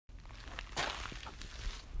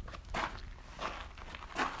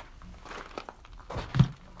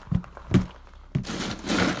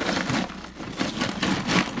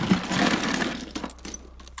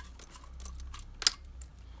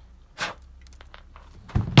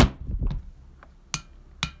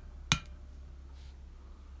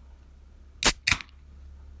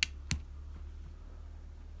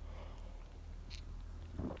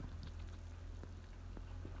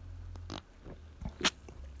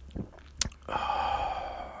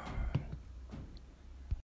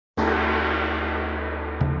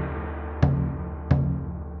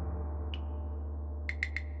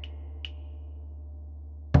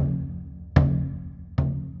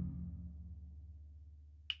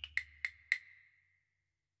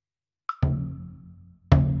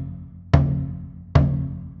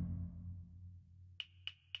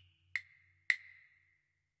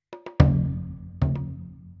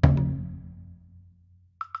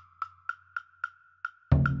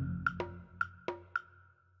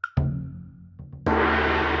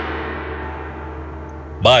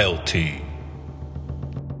Biotee.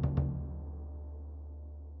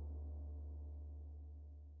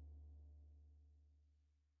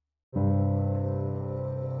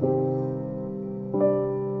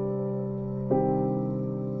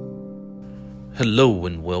 Hello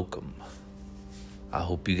and welcome. I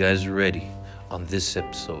hope you guys are ready. On this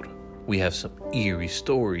episode, we have some eerie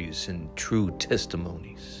stories and true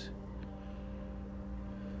testimonies.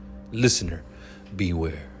 Listener,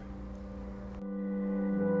 beware.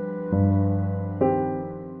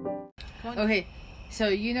 Okay, so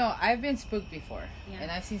I've been spooked before, and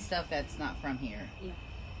I've seen stuff that's not from here. Yeah.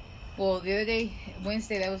 Well, the other day,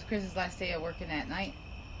 Wednesday, that was Chris's last day of working at night.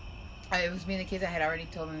 It was me and the kids. I had already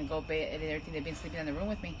told them to go to bed and everything. They've been sleeping in the room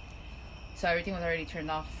with me. So everything was already turned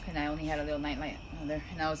off, and I only had a little night light on there.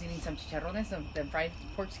 And I was eating some chicharrones, the fried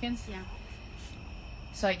pork skins. Yeah.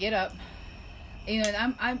 So I get up,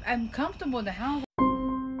 and I'm comfortable in the house.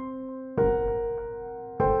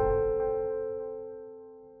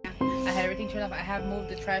 I had everything turned off. I have moved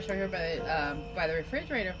the trash right here by the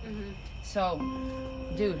refrigerator. Mm-hmm. So,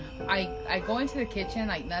 dude, I go into the kitchen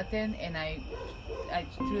like nothing, and I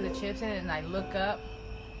threw the chips in, and I look up,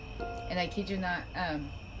 and I kid you not,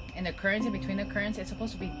 in the curtains, in between the curtains, it's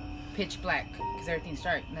supposed to be pitch black because everything's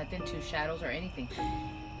dark, nothing to shadows or anything.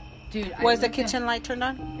 Dude, was the kitchen light turned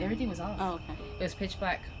on? Everything was off. Oh, okay. It was pitch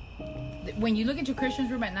black. When you look into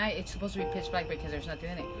Christian's room at night, it's supposed to be pitch black because there's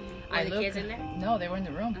nothing in it. Were the kids in there? No, they were in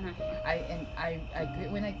the room. I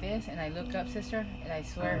went like this, and I look up, sister, and I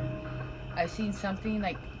swear, I've seen something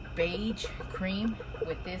like beige cream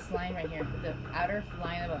with this line right here, the outer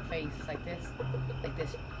line of a face, like this,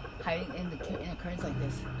 hiding in the curtains like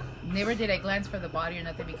this. Never did I glance for the body or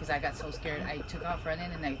nothing because I got so scared. I took off running,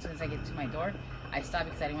 and as soon as I get to my door, I stopped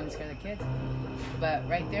because I didn't want to scare the kids. But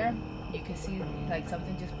right there, you can see like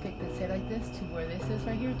something just picked its head like this to where this is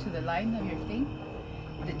right here, to the line of your thing.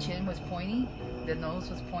 The chin was pointing, the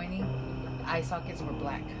nose was pointing, eye sockets were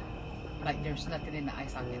black. Like there's nothing in the eye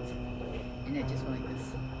sockets. And it just went like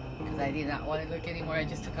this. Because I did not want to look anymore. I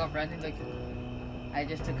just took off running.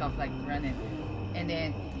 Running. And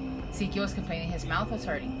then Ezekiel was complaining his mouth was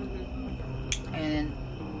hurting. Mm-hmm. And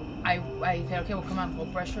I said, okay, well, come on, go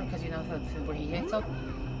brush her, because where he hits up.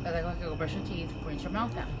 I was like, okay, go brush your teeth, rinse your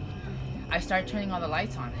mouth out. I started turning all the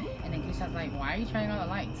lights on. And then Chris was like, why are you turning all the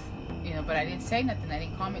lights? But I didn't say nothing. I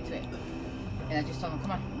didn't comment to it. And I just told him,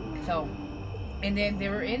 come on. So, and then they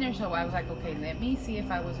were in there, so I was like, okay, let me see if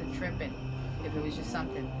I wasn't tripping, if it was just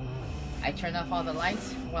something. I turned off all the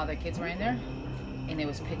lights while the kids were in there, and it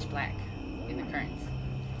was pitch black in the curtains.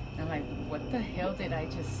 And I'm like, what the hell did I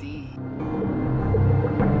just see?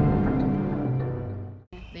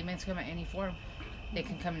 Demons come in any form. They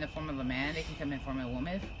can come in the form of a man. They can come in the form of a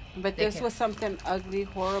woman. But this was something ugly,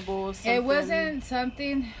 horrible. Something... It wasn't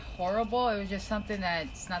something horrible. It was just something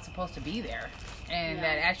that's not supposed to be there. And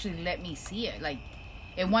that actually let me see it. Like,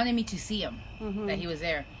 it wanted me to see him, that he was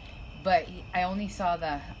there. But I only saw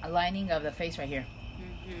the lining of the face right here.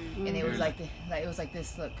 Mm-hmm. And it was like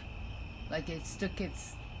this look. Like it stuck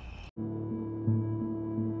its...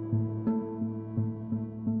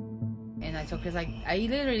 And I told Chris, I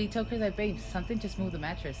literally told Chris, babe, something just moved the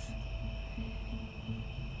mattress.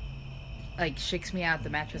 Like, shakes me out the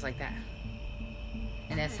mattress like that.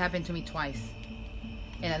 And that's happened to me twice.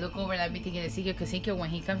 And I look over and I've been thinking Ezekiel, because Ezekiel, when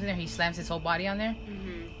he comes in there, he slams his whole body on there.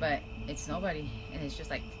 Mm-hmm. But it's nobody. And it's just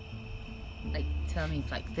like telling me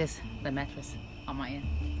like this, the mattress on my end.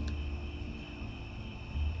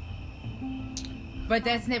 But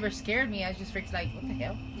that's never scared me. I was just freaked like, what the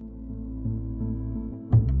hell?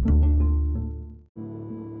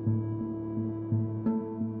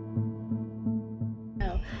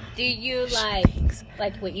 Do you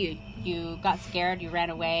like what you got scared, you ran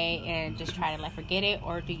away and just try to forget it,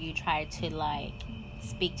 or do you try to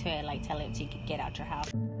speak to it, tell it to get out your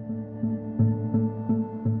house?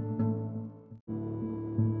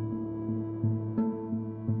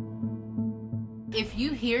 If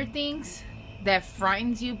you hear things that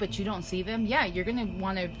frightens you but you don't see them, you're gonna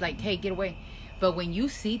want to hey, get away. But when you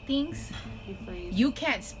see things, you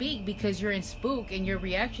can't speak because you're in spook, and your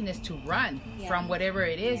reaction is to run from whatever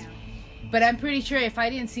it is. But I'm pretty sure if I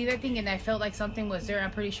didn't see that thing and I felt like something was there, I'm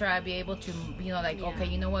pretty sure I'd be able to, okay,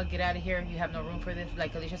 you know what, get out of here. You have no room for this,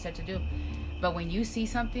 like Alicia said to do. But when you see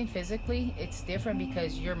something physically, it's different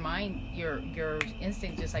because your mind, your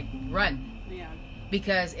instinct just run. Yeah.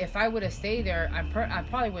 Because if I would have stayed there, I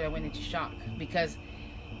probably would have went into shock. Because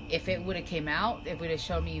if it would have came out, it would have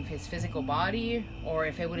shown me his physical body, or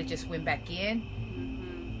if it would have just went back in,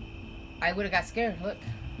 I would have got scared. Look,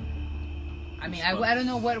 I mean, I don't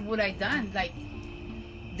know what would I done. Like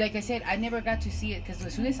I said, I never got to see it because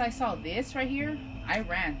as soon as I saw this right here, I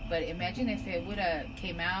ran. But imagine if it would have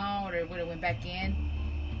came out or would have went back in.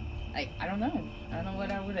 Like, I don't know. I don't know what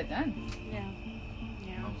I would have done. Yeah.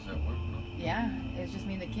 How does that work? No? Yeah, it's just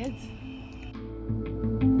me and the kids.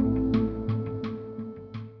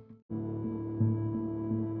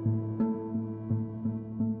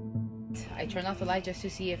 I turned off the light just to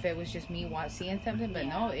see if it was just me seeing something, but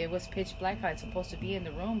no, it was pitch black. I was supposed to be in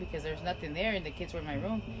the room because there's nothing there, and the kids were in my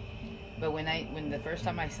room. But when the first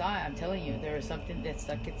time I saw it, I'm telling you, there was something that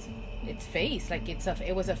stuck its face. Like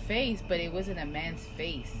it was a face, but it wasn't a man's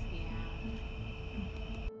face.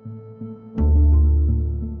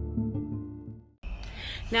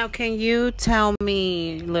 Now, can you tell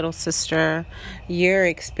me, little sister, your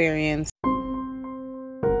experience?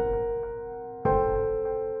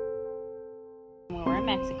 When we were in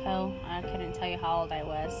Mexico, I couldn't tell you how old I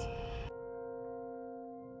was.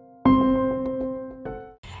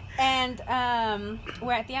 And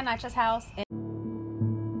we're at the Anacha's house.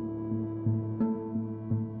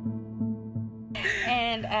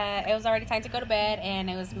 And it was already time to go to bed. And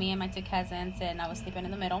it was me and my two cousins. And I was sleeping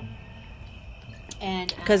in the middle.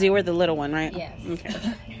 And Because you were the little one, right? Yes.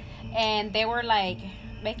 Okay. And they were like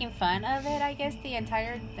making fun of it, I guess, the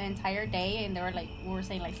entire day. And they were like, we were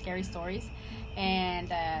saying like scary stories. And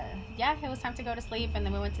yeah, it was time to go to sleep. And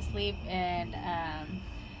then we went to sleep. And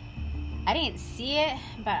I didn't see it,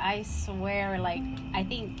 but I swear, like, I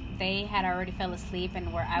think they had already fell asleep,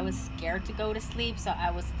 and where I was scared to go to sleep, so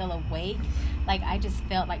I was still awake. Like, I just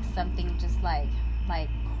felt like something just like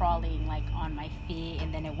crawling like on my feet,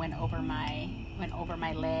 and then it went over my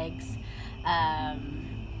legs. And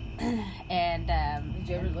Did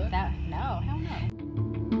you ever look? No, hell no.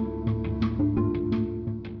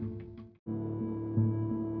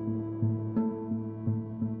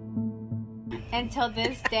 Until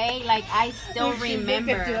this day, like, I still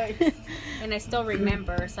remember. And I still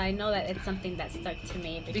remember, so I know that it's something that stuck to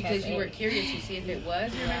me. Because you were curious to see if it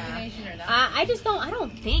was your imagination or not? I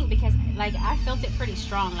don't think, because, like, I felt it pretty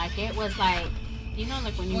strong. Like, it was like, you know,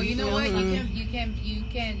 like when you... Well, you know what? You can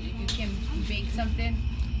make something,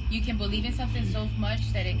 you can believe in something so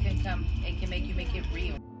much that it can make it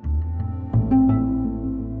real.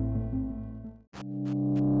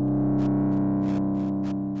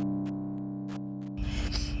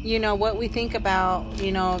 You know, what we think about,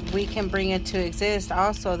 you know, we can bring it to exist.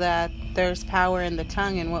 Also, that there's power in the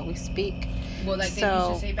tongue and what we speak. Well, like they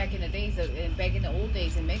used to say back in the days, back in the old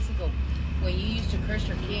days in Mexico, when you used to curse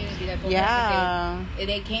your kid and be like, yeah,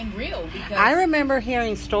 they came real. Because I remember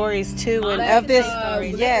hearing stories too, and of this,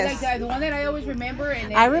 yes. Like the one that I always remember.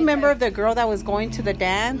 And I remember of the girl that was going to the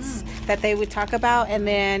dance that they would talk about, and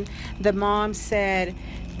then the mom said,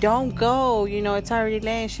 don't go, you know, it's already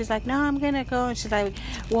late. And she's like, no, I'm gonna go. And she's like,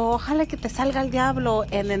 well, ojalá que te salga el diablo.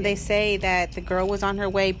 And then they say that the girl was on her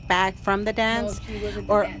way back from the dance. No, she wasn't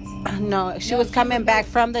or the dance. No, she was coming back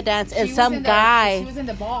from the dance, and some guy. She was in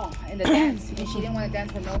the ball in the dance, and she didn't want to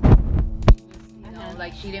dance with nobody. You know,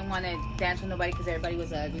 like she didn't want to dance with nobody because everybody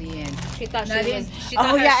was ugly, and she thought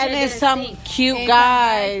and then some cute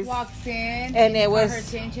guys walks in, and it was her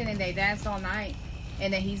attention, and they danced all night.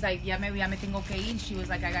 And then he's like, ya me tengo que ir. She was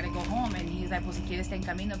like, I gotta go home. And he's like, pues si quieres está en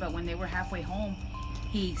camino. But when they were halfway home,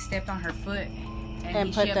 he stepped on her foot.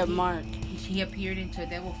 And put the mark. He appeared into a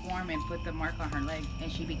devil form and put the mark on her leg.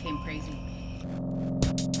 And she became crazy.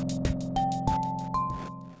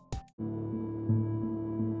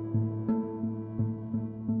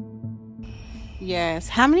 Yes.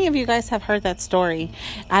 How many of you guys have heard that story?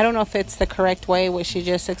 I don't know if it's the correct way, what she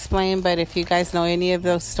just explained, but if you guys know any of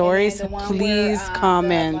those stories, please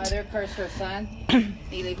comment. The mother cursed her son. And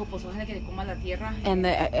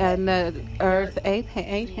the earth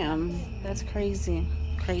ate him. That's crazy.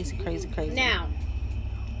 Crazy. Now,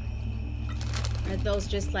 are those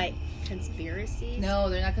just like conspiracies? No,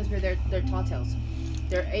 they're not conspiracies. They're tall tales.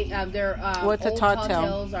 What's a tall tale?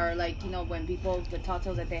 Tales are like, you know, when people, the tall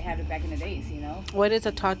tales that they had back in the days, you know. What is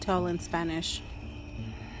a tall tale in Spanish?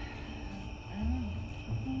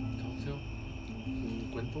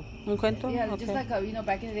 Un cuento? Yeah, okay. just like, you know,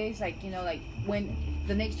 back in the days, like, you know, like when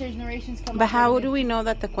the next generations come But up. how do we know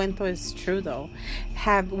that the cuento is true, though?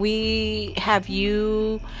 Have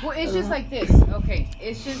you... Well, it's just like this. Okay.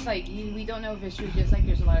 It's just like, we don't know if it's true. Just like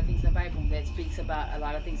there's a lot of things in the Bible that speaks about a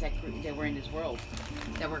lot of things that were in this world,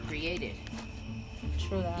 that were created.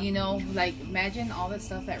 True that. You know, like, imagine all the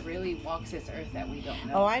stuff that really walks this earth that we don't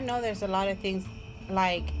know. Oh, I know there's a lot of things,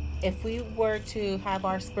 like... If we were to have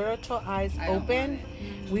our spiritual eyes open,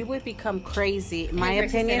 we would become crazy. In my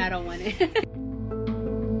opinion, I don't want it.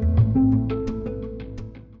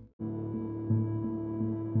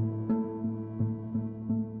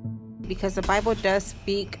 Because the Bible does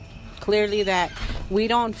speak clearly that we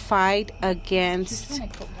don't fight against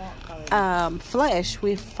flesh.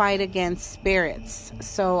 We fight against spirits.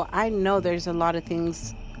 So I know there's a lot of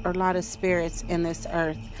things, or a lot of spirits in this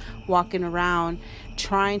earth walking around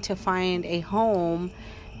trying to find a home.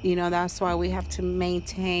 You know, that's why we have to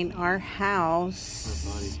maintain our house.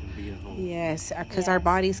 Our body can be a home. Yes, because our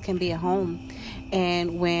bodies can be a home.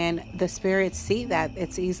 And when the spirits see that,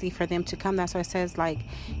 it's easy for them to come. That's why it says, like,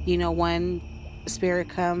 you know, one spirit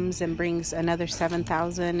comes and brings another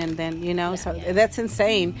 7,000, and then, you know, that's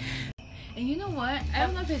insane. And you know what? I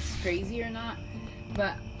don't know if it's crazy or not,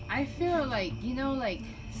 but I feel like, you know, like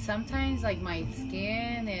sometimes like my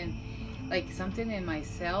skin and like something in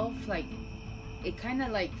myself, like it kind of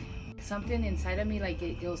like something inside of me, like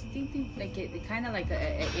it goes think, think, like it kind of like a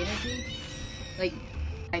energy, like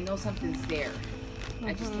I know something's there.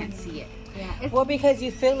 I just can't see it. Yeah. Well, because you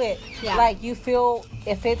feel it. Yeah. Like you feel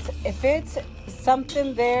if it's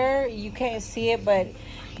something there, you can't see it, but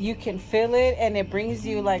you can feel it, and it brings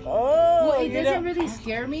you like, oh. Well, it doesn't really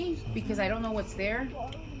scare me because I don't know what's there.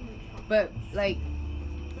 But like,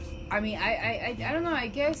 I mean, I don't know. I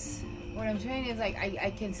guess what I'm saying is like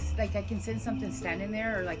I can sense something standing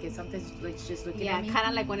there, or like it's something like just looking at me. Yeah, kind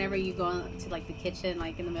of like whenever you go to like the kitchen,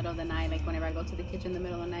 like in the middle of the night. Like whenever I go to the kitchen in the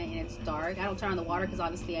middle of the night and it's dark, I don't turn on the water because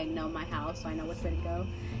obviously I know my house, so I know which way to go.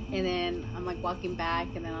 And then I'm like walking back,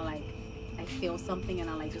 and then I feel something, and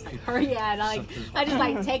I like just like hurry, and I just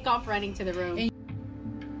like take off running to the room.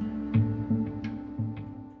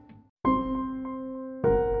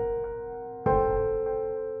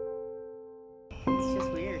 It's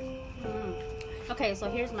just weird. Okay, so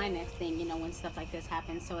here's my next thing. You know, when stuff like this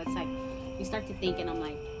happens, so it's like you start to think, and I'm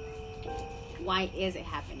like, why is it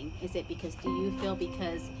happening? Is it because you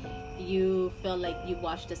feel like you've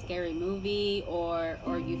watched a scary movie, or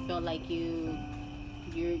you feel like you're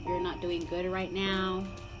not doing good right now,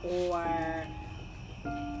 or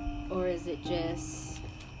is it just,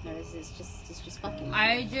 or is this just fucking?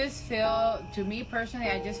 I just feel, to me personally,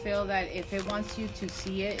 I just feel that if it wants you to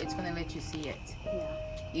see it, it's gonna let you see it. Yeah.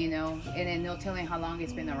 You know, and then no telling how long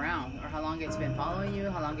it's been around, or how long it's been following you,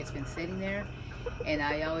 how long it's been sitting there. And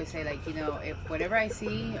I always say, like, you know, if whatever I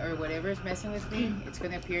see or whatever is messing with me, it's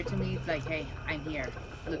gonna appear to me like, hey, I'm here,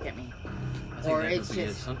 look at me. I think Or that it's could be it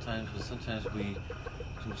just sometimes, but sometimes we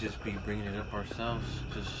can just be bringing it up ourselves,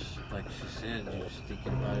 just like she said, just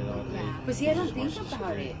thinking about it all day. Yeah. But see, I don't Just think watch the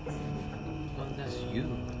about spirit. it. Well, that's you.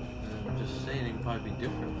 And I'm just saying it can probably be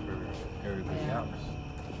different for everybody else.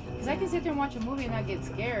 Because I can sit there and watch a movie and not get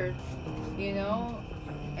scared, you know,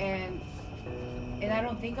 and I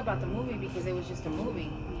don't think about the movie because it was just a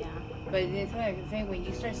movie. Yeah. But it's like the thing, when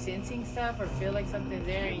you start sensing stuff or feel like something's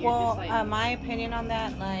there, and you're Well, just like, my opinion on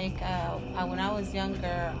that, like when I was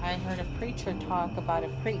younger, I heard a preacher talk about a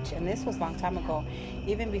preach, and this was a long time ago,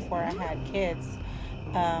 even before I had kids.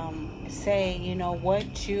 Say, you know,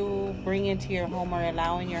 what you bring into your home or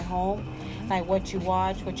allow in your home, like what you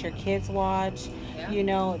watch, what your kids watch, you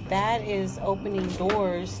know, that is opening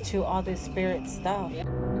doors to all this spirit stuff. Yeah.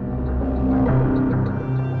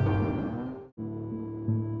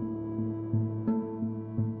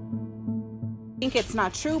 I think it's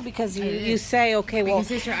not true because you say, okay, well,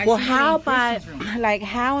 Sister, how about, like,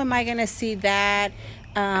 how am I going to see that?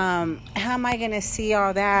 How am I going to see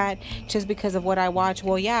all that just because of what I watch?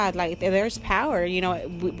 Well, yeah, like there's power, you know.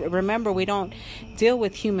 Remember, we don't deal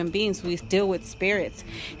with human beings, we deal with spirits.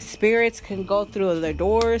 Spirits can go through the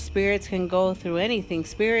doors, spirits can go through anything.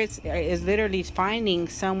 Spirits is literally finding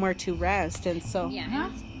somewhere to rest. And so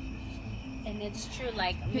Yeah. And it's true,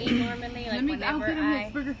 like me normally, like whenever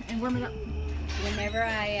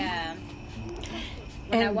I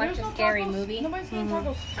watch a scary movie,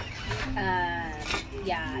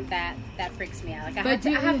 yeah, that freaks me out. Like I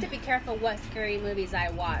have to be careful what scary movies I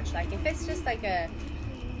watch. Like if it's just like a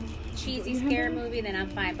cheesy scary movie, then I'm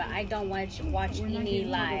fine. But I don't watch any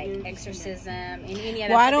like exorcism and any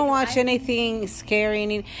other. Well, I don't watch anything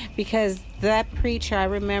scary because that preacher, I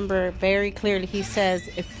remember very clearly, he says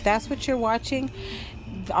if that's what you're watching,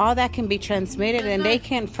 all that can be transmitted, and they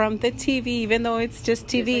can, from the TV, even though it's just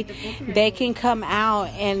TV, they can come out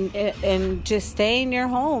and just stay in your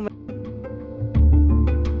home.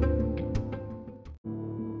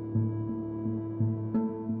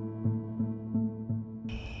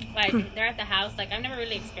 Like they're at the house. Like I've never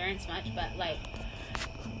really experienced much, but like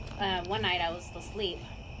one night I was asleep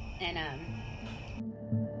and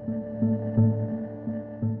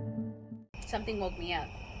something woke me up.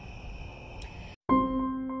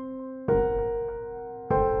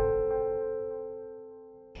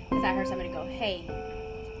 Because I heard somebody go, hey,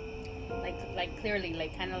 like clearly,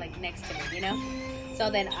 like kind of like next to me, you know.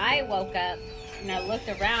 So then I woke up And I looked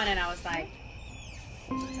around and I was like,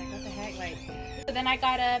 what the heck? Like, so then I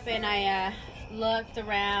got up and I looked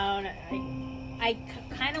around. I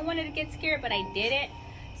kind of wanted to get scared, but I didn't.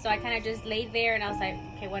 So I kind of just laid there and I was like,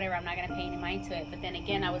 okay, whatever. I'm not gonna pay any mind to it. But then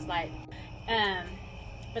again, I was like,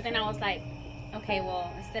 okay,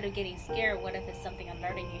 well, instead of getting scared, what if it's something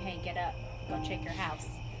alerting you? Hey, get up, go check your house.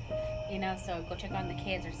 You know, so go check on the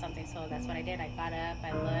kids or something. So that's what I did. I got up,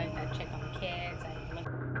 I looked, I checked on the kids, I looked.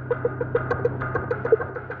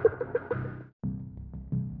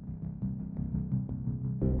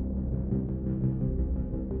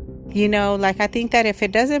 You know, like, I think that if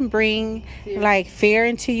it doesn't bring like fear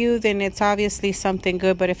into you, then it's obviously something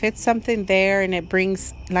good. But if it's something there and it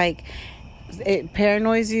brings like, it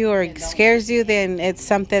paranoids you or scares you, then it's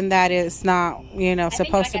something that is not, you know,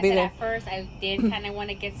 supposed to be there. At first, I did kind of want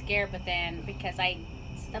to get scared, but then because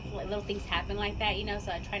little things happen like that, you know,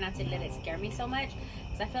 so I try not to let it scare me so much.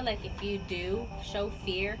 Because I feel like if you do show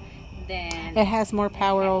fear, then it has more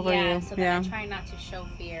power over you. So then I try not to show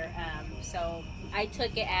fear. So I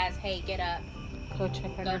took it as, hey, get up, go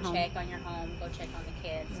check on your home, go check on the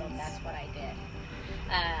kids. So that's what I did.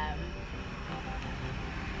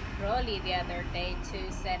 Rolly the other day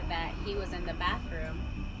too said that he was in the bathroom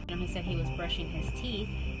and he said he was brushing his teeth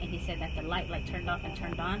and he said that the light like turned off and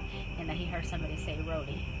turned on and that he heard somebody say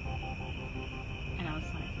Rolly. And I was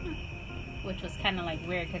like, which was kind of like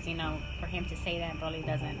weird because, you know, for him to say that, Rolly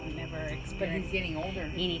never experienced. But he's getting older.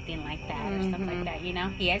 Anything like that or stuff like that, you know.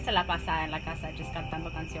 Y él se la pasa en la casa just cantando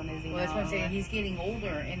canciones. Well, that's what I'm saying. He's getting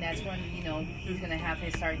older, and that's when, you know, he's gonna have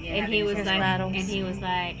his start. And he was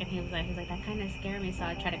like, that kind of scared me. So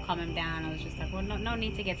I tried to calm him down. I was just like, well, no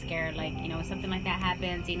need to get scared. Like, you know, if something like that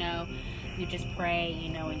happens, you know, you just pray. You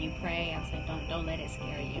know, when you pray, I was like, don't let it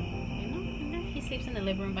scare you. You know, and then he sleeps in the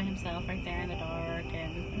living room by himself, right there in the dark,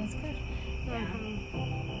 and that's good. Yeah,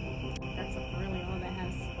 that's really all that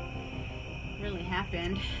has really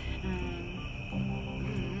happened.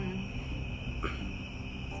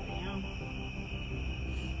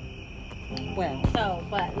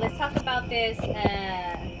 But let's talk about this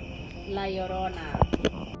La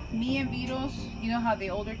Llorona. Me and Beatles, you know how the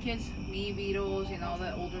older kids, me, Beatles, and all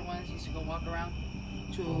the older ones used to go walk around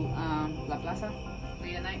to La Plaza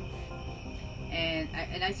late at night.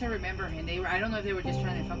 And I still remember, and I don't know if they were just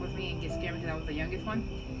trying to fuck with me and get scared because I was the youngest one.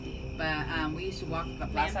 But we used to walk La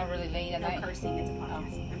Plaza really late at night. No cursing, it's a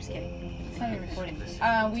podcast. I'm just kidding. It's not even recording.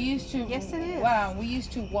 We used to. Yes, it is. Wow, we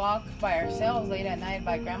used to walk by ourselves late at night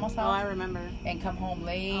by Grandma's house. Oh, I remember. And come home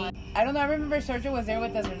late. I don't know. I remember Sergio was there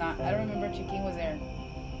with us or not. I don't remember Chiquin was there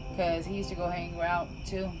because he used to go hang out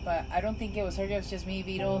too. But I don't think it was Sergio. It was just me,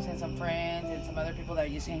 Beatles, and some friends and some other people that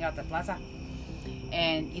used to hang out at the plaza.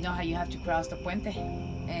 And you know how you have to cross the puente,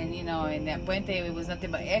 and you know, in that puente it was nothing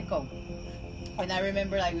but echo. And I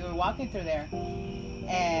remember like we were walking through there,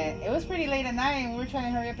 and it was pretty late at night, and we were trying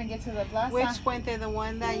to hurry up and get to the plaza. Which puente? The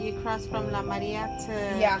one that you cross from La Maria to?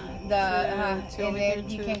 Yeah, and then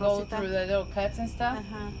you can go through the little cuts and stuff,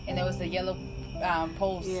 and there was the yellow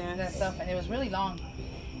poles and stuff, and it was really long.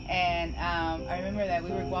 And I remember that we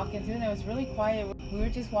were walking through and it was really quiet. We were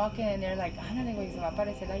just walking and they're like, ándale, güey, se va a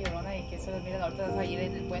aparecer la Llorona y que eso, mira, ahorita vas a ir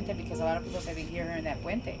en el puente, because a lot of people say they hear her in that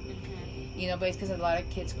puente. You know, but it's because a lot of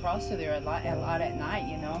kids cross through there a lot at night,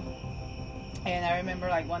 you know. And I remember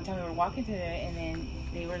like one time we were walking through there and then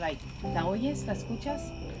they were like, ¿la oyes? ¿La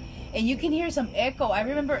escuchas? And you can hear some echo. I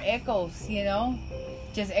remember echoes, you know.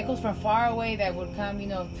 Just echoes from far away that would come, you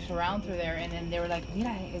know, surround through there. And then they were like,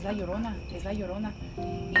 mira, es la Llorona, es la Llorona.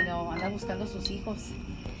 You know, anda buscando sus hijos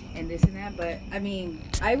and this and that. But, I mean,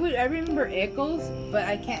 I remember echoes, but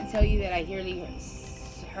I can't tell you that I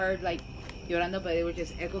heard, like, llorando, but they were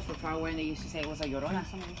just echoes from far away, and they used to say it was a Llorona.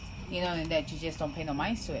 You know, and that you just don't pay no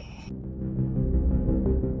mind to it.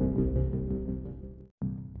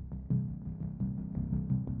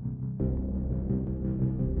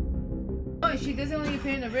 She doesn't only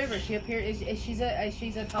appear in the river. She appears. She's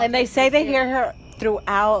a. And they say they hear her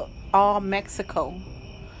throughout all Mexico,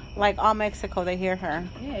 like all Mexico. They hear her.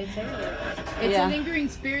 Yeah, it's everywhere. It's a lingering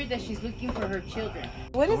spirit that she's looking for her children.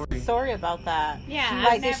 What is the story about that? Yeah,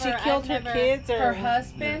 like did she kill her kids or her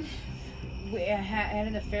husband? Had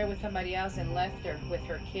an affair with somebody else and left her with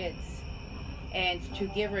her kids, and to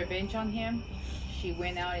give revenge on him, she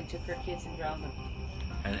went out and took her kids and drowned them.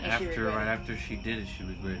 And right after she did it, she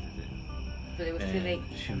regretted it. But it was too late.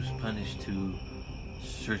 She was punished to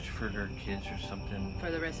search for her kids or something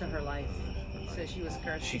For the rest of her life. So she was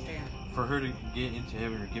cursed. For her to get into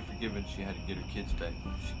heaven or get forgiven, she had to get her kids back.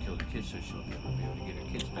 She killed her kids, so she'll never be able to get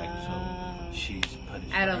her kids back. So she's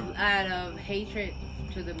punished forever. Out of hatred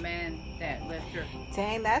to the man that left her.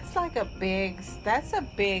 Dang, that's a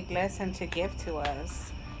big lesson to give to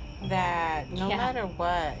us. That no matter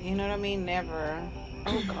what, you know what I mean, never.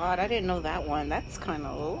 Oh God, I didn't know that one. That's kind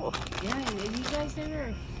of. Yeah, and you guys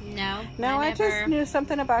never. No, I just knew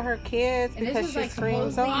something about her kids And because was she like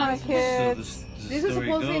screams, "Oh my kids!" So This was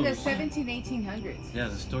supposedly in the goes, 1800s. Yeah,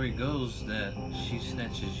 the story goes that she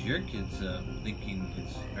snatches your kids up, thinking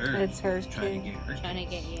it's her. It's her trying kid. to get her. Trying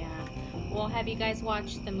to get, yeah. Well, have you guys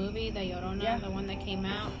watched the movie, The Llorona, Yeah. the one that came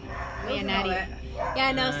out? Me Wasn't and all Natty. that.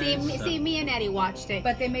 Yeah, no, Nice. see, me and Natty watched it.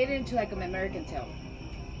 But they made it into like an American tale.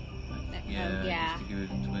 Yeah, yeah. just to give it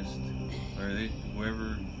a twist. Or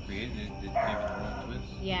whoever created it, they gave it a wrong twist.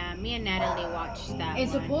 Yeah, me and Natalie watched that And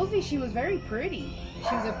one. supposedly she was very pretty.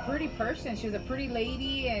 She was a pretty person. She was a pretty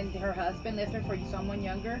lady, and her husband left her for someone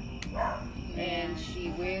younger. And she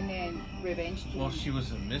went and revenged him. Well, she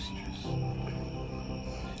was a mistress.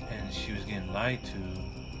 And she was getting lied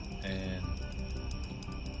to. And,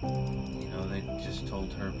 they just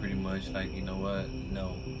told her pretty much, like, you know what?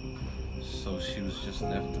 No. So she was just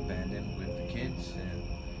left abandoned with the kids.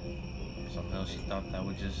 And somehow she thought that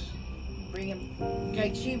would just Bring him.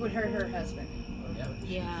 Like she would hurt her husband.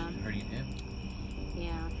 Yeah. hurting him.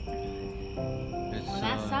 Yeah. It's, Well,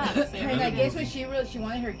 that sucks. And I guess when she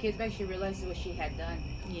wanted her kids back, she realized what she had done.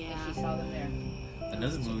 Yeah. And she saw them there.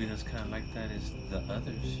 Another movie that's kind of like that is The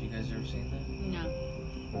Others. You guys ever seen that? No.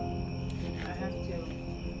 I have to.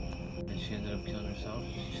 And she ended up killing herself.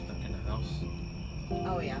 She's stuck in a house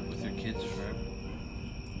Oh yeah. with her kids forever.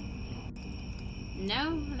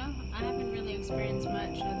 No, I haven't really experienced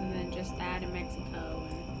much other than just that in Mexico.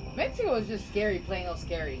 Mexico was just scary, plain old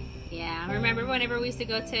scary. Yeah, remember whenever we used to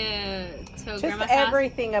go to Just Grandma's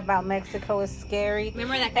everything about Mexico is scary. house?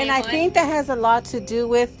 Remember that? And I think that has a lot to do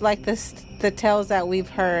with like the tales that we've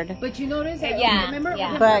heard. But you notice that, Yeah, remember?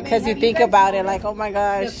 yeah. But because you have think guys about it, noticed like, oh my the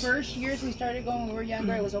gosh. first years we started going when we were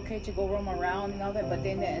younger, it was okay to go roam around and all that. But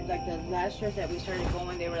then, the last years that we started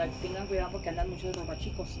going, they were like, "Tengan cuidado porque andan muchos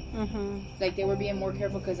robachicos." Like they were being more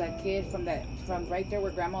careful because a kid from right there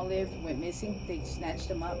where Grandma lived went missing. They snatched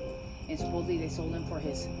him up, and supposedly they sold him for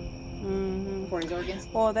his organs.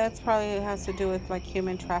 Well, that's probably has to do with like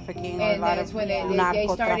human trafficking or a And lot that's of when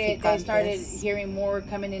they started hearing more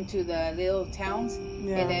coming into the little towns.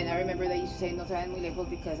 Yeah. And then I remember they used to say no se vayan muy lejos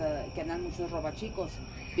because que andan muchos robachicos.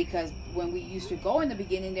 Because when we used to go in the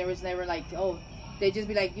beginning, there was never like, oh, they'd just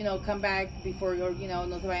be like, come back before, or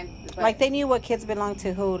no se vayan. But, like they knew what kids belonged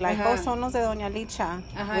to who. Like, son los de Doña Licha,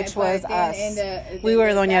 which was then us. We were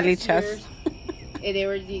Doña Lichas. They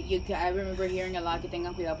were. I remember hearing a lot que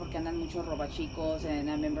tengan cuidado porque andan muchos robachicos,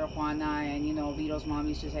 and I remember Juana and Vito's mom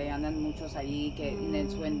used to say andan muchos ahí. And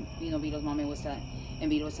that's when Vito's mom was and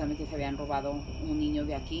Vito was telling me que se habían robado un niño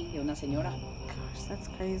de aquí, de una señora. Gosh, that's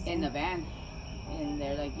crazy. In the van, and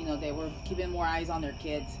they're like, they were keeping more eyes on their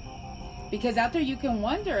kids because out there you can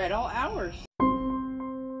wander at all hours.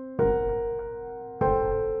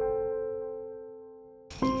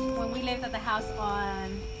 when we lived at the house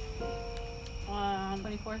on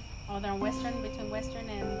 24th, there on Western, between Western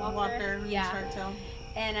and Walker. Yeah. Chartel.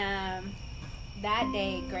 And that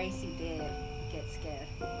day, Gracie did get scared.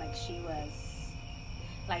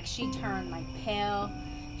 She turned like pale.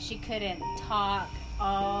 She couldn't talk.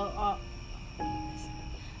 All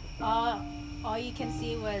you can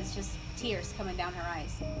see was just tears coming down her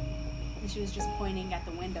eyes. And she was just pointing at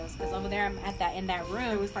the windows because over there in that room,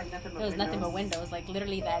 It was like nothing but windows. nothing but windows. Like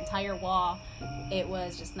literally the entire wall, it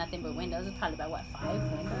was just nothing but windows. It was probably about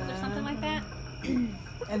 5 windows or something like that.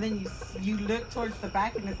 And then you look towards the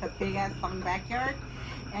back, and it's a big ass long backyard,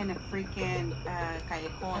 and a freaking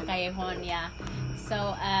callejón. Callejón, yeah.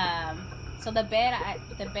 So the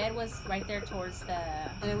bed was right there towards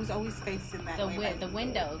And it was always facing that way. the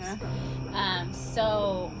windows. Yeah.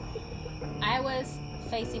 So I was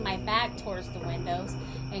facing my back towards the windows,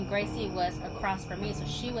 and Gracie was across from me, so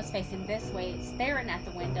she was facing this way, staring at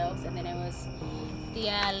the windows, and then it was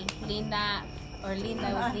Tia Linda, or Linda,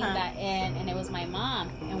 it was Linda, and it was my mom,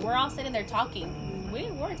 and we're all sitting there talking.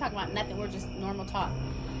 We weren't talking about nothing, we're just normal talk.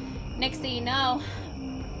 Next thing you know,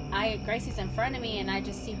 Gracie's in front of me, and I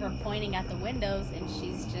just see her pointing at the windows, and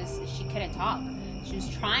she couldn't talk. She was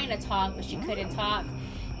trying to talk, but she couldn't talk.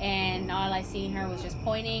 And all I seen her was just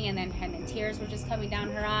pointing, and then tears were just coming down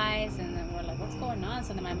her eyes, and then we're like, what's going on?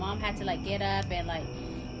 So then my mom had to like get up and like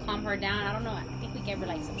calm her down. I don't know, I think we gave her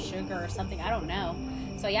like some sugar or something, I don't know.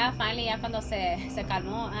 So yeah, finally, cuando se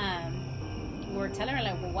calmó, were telling her,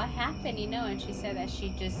 like, well, what happened, you know? And she said that she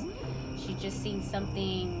just seen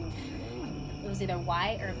something. It was either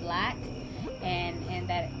white or black, and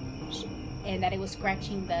that it was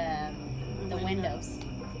scratching the windows.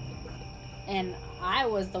 And I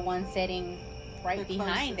was the one sitting right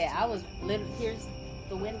behind it. I was literally, here's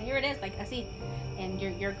the window. Here it is. Like, I see. And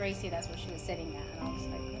your Gracie, that's where she was sitting at. And I was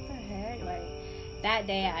like, what the heck? Like, that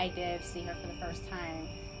day I did see her for the first time,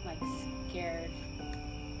 like, scared.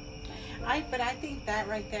 But I think that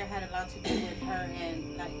right there had a lot to do with her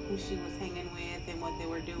and like who she was hanging with and what they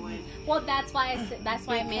were doing. Well, that's why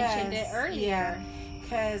I mentioned it earlier. Yeah,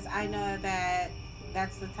 because I know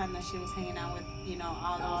that's the time that she was hanging out with, you know,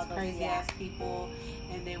 all those crazy ass people,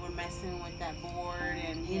 and they were messing with that board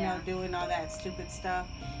and you know, doing all that stupid stuff.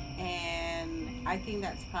 And I think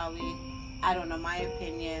that's probably, I don't know, my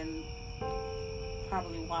opinion,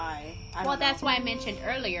 probably why. Well, that's why I mentioned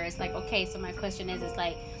earlier. It's like, okay, so my question is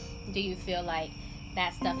like, do you feel like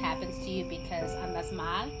that stuff happens to you because andas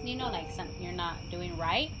mal, you know, like you're not doing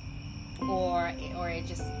right, or it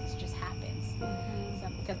just happens? So,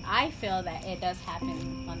 because I feel that it does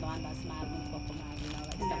happen cuando andas mal, un poco mal, you know,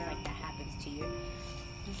 like stuff like that happens to you.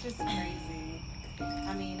 It's just crazy.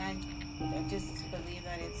 I mean, I just believe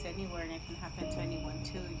that it's anywhere and it can happen to anyone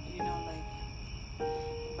too, you know, like,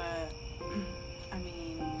 but I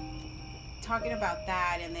mean, talking about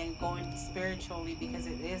that and then going spiritually, because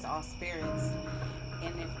it is all spirits,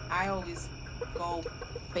 and if I always go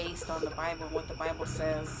based on the Bible and what the Bible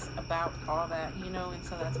says about all that, you know, and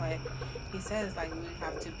so that's why he says, like, we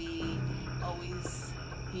have to be always,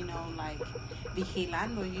 you know, like,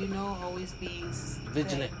 vigilando, you know, always being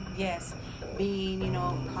vigilant. Yes, being, you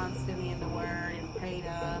know, constantly in the Word and prayed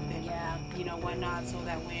up and, you know, whatnot, so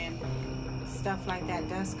that when stuff like that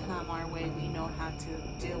does come our way, we know how to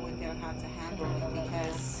deal with it or how to handle it,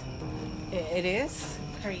 because it is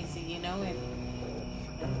crazy, you know. And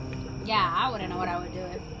I wouldn't know what I would do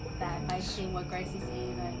if I seen what Gracie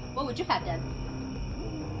seen. Like, what would you have done?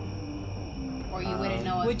 Or you wouldn't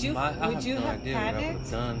know. Would you have idea panicked? what I would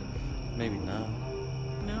have done. Maybe not.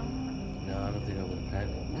 No, I don't think I would have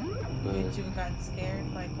panicked. But would you have gotten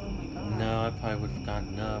scared? Like, oh my god. No, I probably would have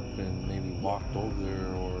gotten up and maybe walked over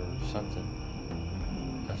there or something.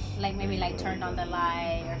 Like maybe like turned on the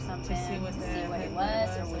light or something to see what it was,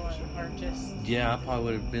 or just. Yeah, I probably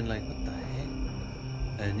would have been like, what the heck?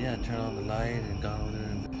 And turn on the light and gone over there.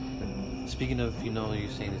 And speaking of, you know, you're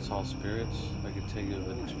saying it's all spirits. I could tell you of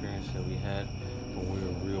an experience that we had when we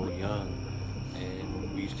were real young,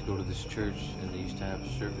 and we used to go to this church, and they used to have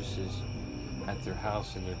services at their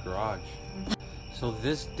house in their garage. So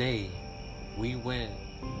this day, we went,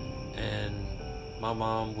 and my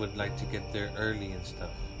mom would like to get there early and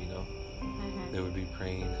stuff, you know. They would be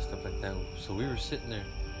praying and stuff like that. So we were sitting there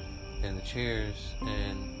in the chairs,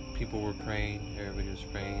 and people were praying, everybody was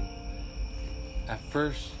praying. At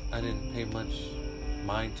first, I didn't pay much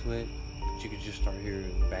mind to it, but you could just start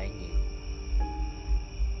hearing banging.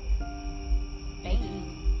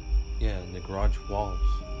 Yeah, in the garage walls.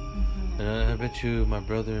 And I bet you my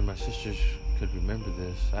brother and my sisters could remember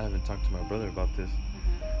this. I haven't talked to my brother about this.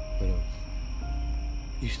 But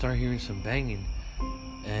you start hearing some banging,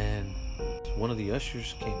 and one of the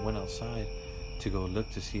ushers went outside to go look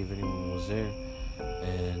to see if anyone was there,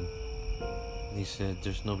 and he said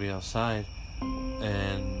there's nobody outside.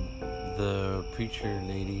 And the preacher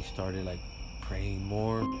lady started like praying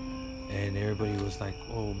more, and everybody was like,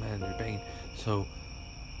 oh man, they're banging. So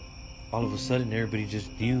all of a sudden everybody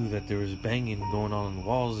just knew that there was banging going on the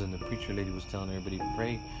walls, and the preacher lady was telling everybody to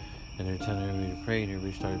pray, and they're telling everybody to pray, and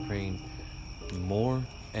everybody started praying more.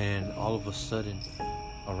 And all of a sudden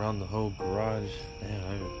around the whole garage,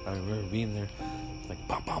 I remember being there, like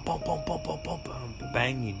bum, bum, bum, bum, bum, bum, bum, bum,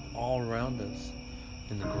 banging all around us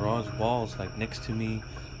in the garage walls, like next to me,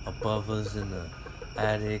 above us, in the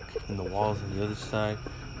attic, in the walls on the other side.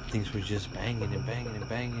 Things were just banging and banging and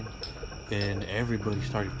banging, and everybody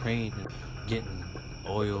started praying and getting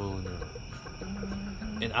oil,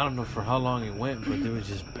 and I don't know for how long it went, but there was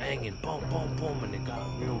just banging, boom, boom, boom, and it got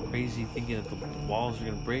real crazy, thinking that the walls were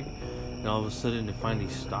gonna break. And all of a sudden it finally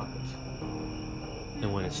stopped,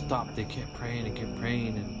 and when it stopped, they kept praying and kept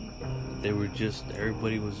praying, and they were just,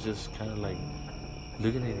 everybody was just kind of like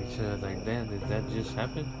looking at each other like, damn, did that just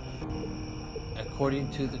happen?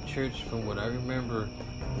 According to the church, from what I remember,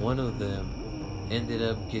 one of them ended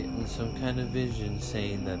up getting some kind of vision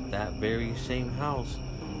saying that that very same house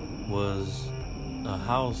was a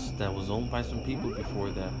house that was owned by some people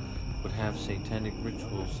before that would have satanic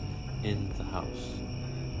rituals in the house.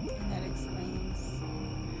 That explains.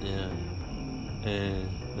 Yeah. And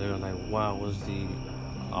they were like, wow, what's the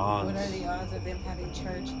odds? What are the odds of them having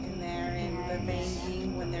church in there and living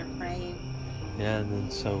praying. Yeah, and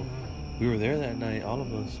then so we were there that night, all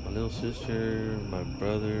of us, my little sister, my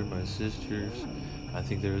brother, my sisters. I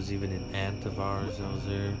think there was even an aunt of ours that was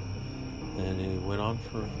there. And it went on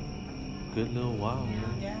for a good little while, man.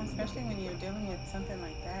 Yeah, especially when you're dealing with something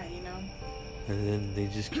like that, you know. And then they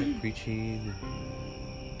just kept preaching,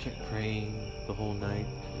 kept praying the whole night.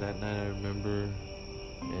 That night I remember,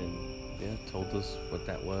 and yeah, told us what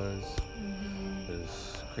that was. It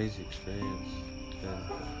was a crazy experience.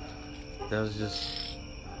 And that was just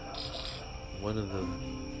one of the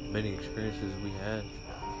many experiences we had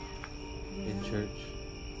in church.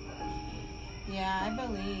 Yeah,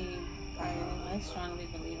 I strongly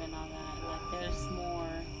believe in all that. Like, there's more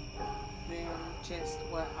than just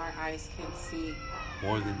what our eyes can see.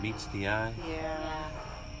 More than meets the eye. Yeah,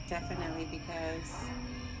 definitely, because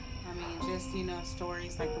I mean, just, you know,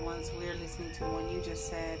 stories like the ones we're listening to, the one you just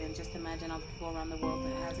said, and just imagine all the people around the world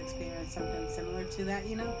that has experienced something similar to that,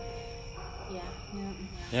 you know.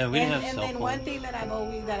 Yeah, we didn't have and cell then phones. one thing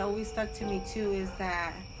that always stuck to me too is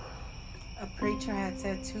that a preacher had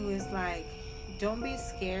said too is like, don't be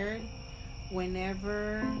scared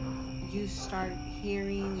whenever you start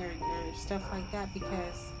hearing or stuff like that,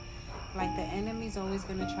 because like the enemy's always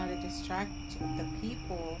going to try to distract the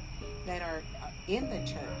people that are in the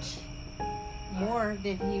church more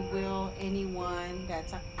than he will anyone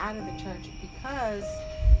that's out of the church, because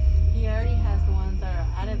he already has the ones that are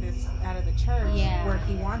out of the church where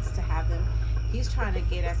he wants to have them. He's trying to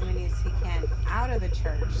get as many as he can out of the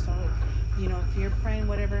church. So, you know, if you're praying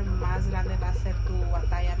whatever, más grande va a ser tu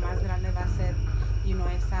batalla, más grande va a ser, you know,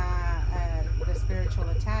 the spiritual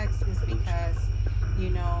attacks, is because, you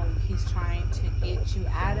know, he's trying to get you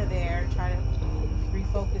out of there, try to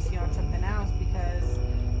refocus you on something else, because,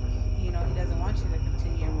 you know, he doesn't want you to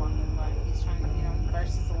continue your walk with God. He's trying to, you know,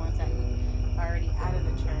 versus the ones that are already out of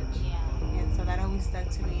the church. Yeah. And so that always stuck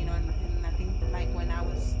to me, you know, and I think like when I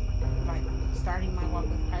was like starting my walk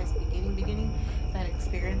with Christ, beginning, that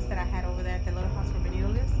experience that I had over there at the little house where Benito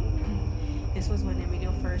lives. This was when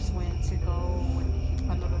Emilio first went to go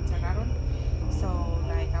cuando lo enterraron. So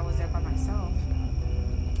like I was there by myself,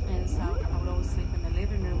 and so I would always sleep in the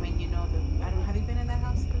living room. And you know, have you been in that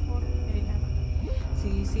house before? So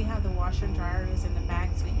you see how the washer and dryer is in the back,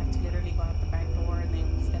 so you have to literally go out the back door and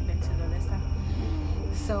then step into the lista.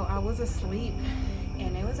 So I was asleep,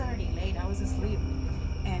 and it was already late. I was asleep,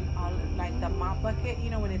 and all like the mop bucket, you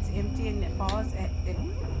know, when it's empty and it falls,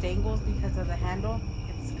 it dangles because of the handle.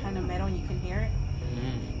 It's kind of metal and you can hear it.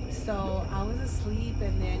 So I was asleep,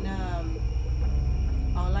 and then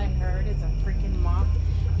all I heard is a freaking mop.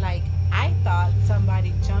 Like, I thought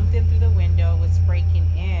somebody jumped in through the window, was breaking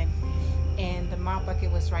in, and the mop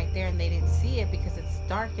bucket was right there, and they didn't see it because it's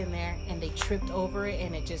dark in there, and they tripped over it,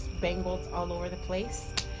 and it just bangled all over the place.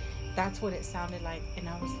 That's what it sounded like. And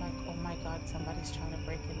I was like, oh my God, somebody's trying to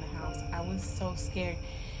break in the house. I was so scared.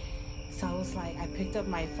 So I was like, I picked up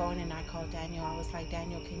my phone and I called Daniel. I was like,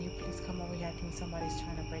 Daniel, can you please come over here? I think somebody's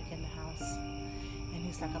trying to break in the house. And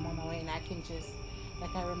he's like, I'm on my way. And I can just,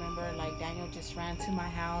 like, I remember, like, Daniel just ran to my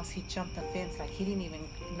house. He jumped the fence. Like, he didn't even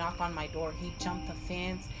knock on my door. He jumped the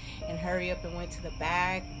fence and hurried up and went to the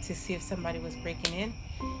back to see if somebody was breaking in.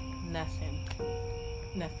 Nothing.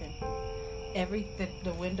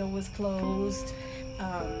 The window was closed.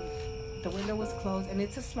 The window was closed, and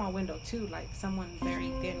it's a small window too. Like, someone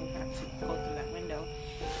very thin would have to go through that window.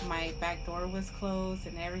 My back door was closed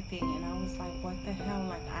and everything, and I was like, what the hell?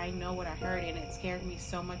 Like, I know what I heard, and it scared me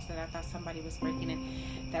so much that I thought somebody was breaking in.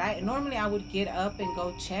 Normally I would get up and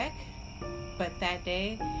go check, but that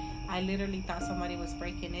day I literally thought somebody was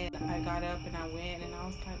breaking in. I got up and I went, and I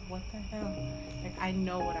was like, what the hell? Like, I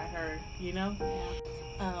know what I heard, you know?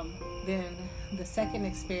 Then the second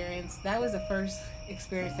experience, that was the first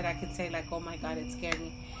experience that I could say, like, oh my God, it scared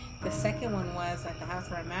me. The second one was at the house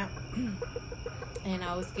where I'm at, and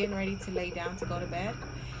I was getting ready to lay down to go to bed,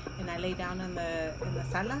 and I lay down in the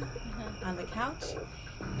sala, on the couch,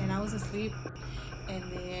 and I was asleep. And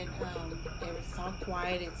then it was all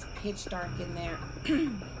quiet. It's pitch dark in there.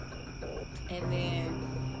 And then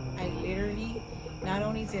I literally, not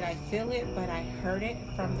only did I feel it, but I heard it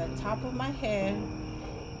from the top of my head,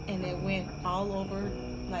 and it went all over,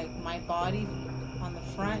 like, my body on the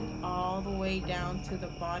front, all the way down to the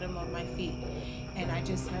bottom of my feet. And I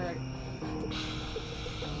just heard,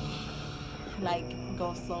 like,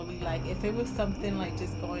 go slowly. Like, if it was something, like,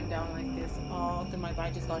 just going down like this, all through my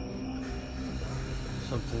body, just going.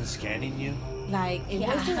 Something scanning you? Like, it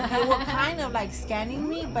wasn't, it was kind of like scanning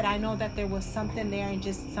me, but I know that there was something there, and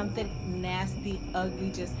just something nasty,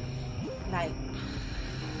 ugly, just like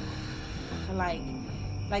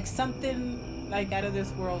something like out of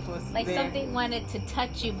this world was like there. something wanted to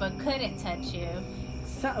touch you but couldn't touch you.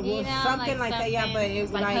 Something Like that. Yeah, but it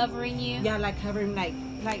was like hovering you. Yeah, like hovering, like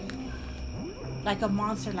a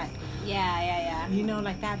monster, like. Yeah. You know,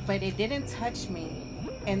 like that. But it didn't touch me,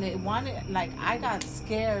 and it wanted. Like I got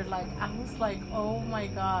scared. Like I was like, oh my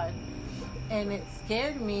god, and it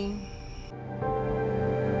scared me.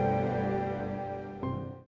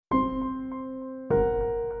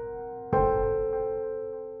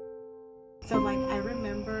 So, like, I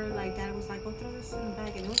remember, like, Dad was like, go throw this in the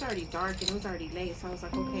bag. And it was already dark and it was already late. So I was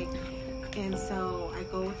like, okay. And so I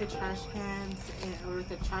go with the trash cans or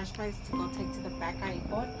the trash bags to go take to the back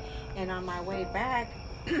callejón. And on my way back,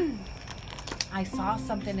 I saw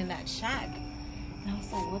something in that shack. And I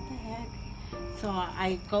was like, what the heck? So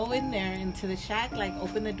I go in there into the shack, like,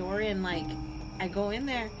 open the door and, like, I go in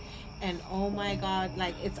there. And oh my god,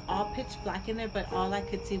 like it's all pitch black in there, but all I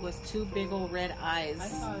could see was two big old red eyes. I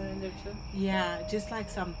saw it in there too. Yeah, just like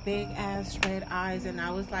some big ass red eyes, and I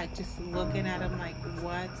was like just looking at them like,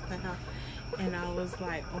 what the hell? And I was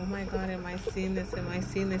like, oh my god, am I seeing this? Am I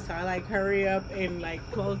seeing this? So I like hurry up and like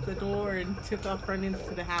closed the door and took off running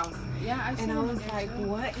to the house. Yeah, I was like,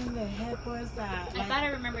 what in the heck was that? I thought I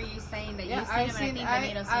remember you saying that you seen them.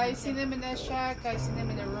 I seen them in that shack. I seen them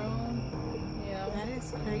in the room. That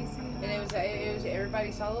is crazy. And it was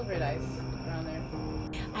everybody saw those red eyes around there.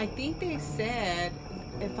 I think they said,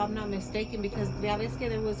 if I'm not mistaken, because ya ves que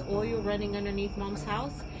there was oil running underneath Mom's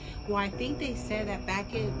house. Well, I think they said that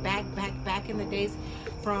back in the days,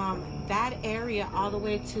 from that area all the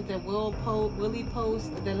way to the Willie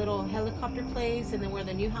Post, the little helicopter place, and then where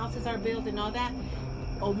the new houses are built and all that,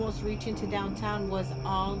 almost reaching to downtown was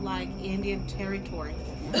all like Indian territory.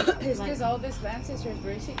 It's because all this land is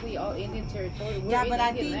basically all Indian territory. But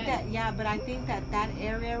I think that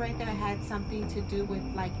area right there had something to do with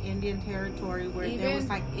like Indian territory, where there was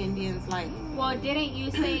like Indians like. Well, didn't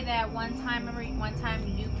you say that one time? Remember one time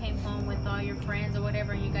you came home with all your friends or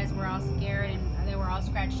whatever, and you guys were all scared and they were all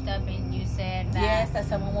scratched up, and you said that yes, that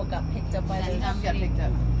someone got picked up by the. Somebody got picked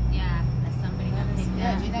up. Yeah, that somebody got picked up.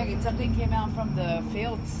 Yeah, Gina, something came out from the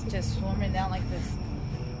fields, just swarming down like this.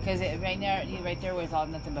 Because right there was all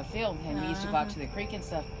nothing but field, and we used to go out to the creek and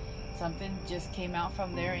stuff. Something just came out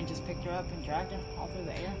from there and just picked her up and dragged her all through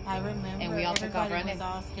the air. I remember. And we all took off running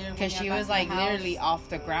because she was like literally off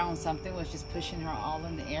the ground. Something was just pushing her all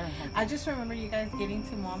in the air. I just remember you guys getting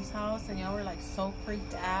to Mom's house and y'all were like so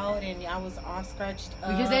freaked out, and I was all scratched up.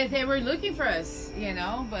 Because they were looking for us, you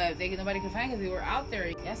know, but nobody could find us. We were out there.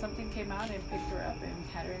 Yeah, something came out and picked her up and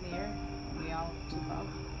had her in the air. We all took off.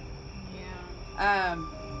 Yeah.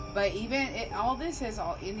 But even all this is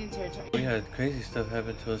all Indian territory. We had crazy stuff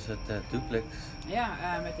happen to us at that duplex. Yeah,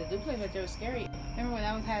 at the duplex, but it was scary. Remember when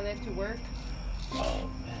I left to work? Oh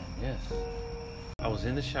man, yes. I was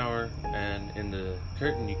in the shower, and in the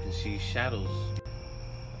curtain you can see shadows,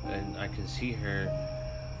 and I can see her.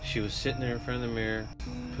 She was sitting there in front of the mirror,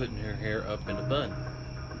 putting her hair up in a bun,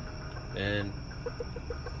 and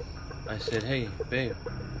I said, "Hey, babe,"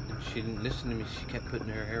 and she didn't listen to me. She kept putting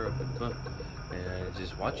her hair up in a bun. And I was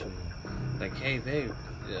just watching me. Like, hey, babe,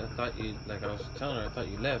 I thought you, like I was telling her, I thought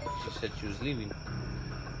you left. She said she was leaving.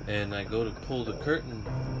 And I go to pull the curtain,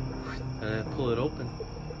 and I pull it open,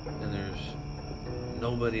 and there's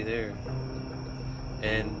nobody there.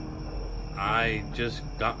 And I just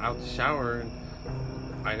got out the shower, and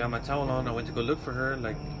I got my towel on. I went to go look for her.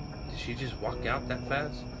 Like, did she just walk out that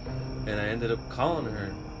fast? And I ended up calling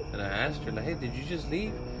her, and I asked her, like, hey, did you just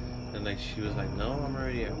leave? And like, she was like, no, I'm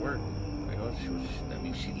already at work.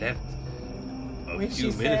 She left a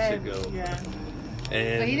few minutes ago. Yeah.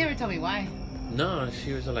 And but he never told me why. No,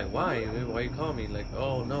 she was like, why? Why you call me? Like,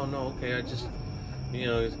 oh, no, okay, I just,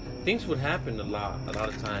 things would happen a lot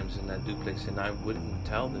of times in that duplex, and I wouldn't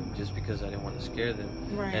tell them just because I didn't want to scare them.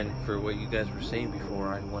 Right. And for what you guys were saying before,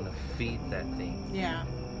 I didn't want to feed that thing. Yeah.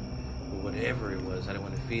 Whatever it was, I didn't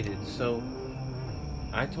want to feed it. So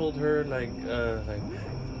I told her, like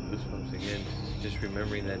goosebumps again, just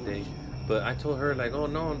remembering that day. But I told her, like, oh,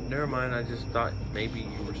 no, never mind. I just thought maybe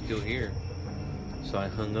you were still here. So I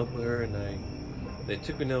hung up with her, and it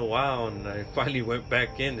took me a little while, and I finally went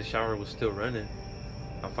back in. The shower was still running.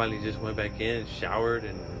 I finally just went back in, showered,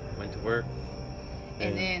 and went to work.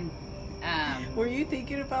 And then... were you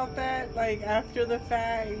thinking about that, like, after the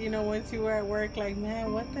fact, once you were at work, like,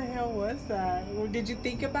 man, what the hell was that? Or did you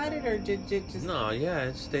think about it, or did you just... No, yeah,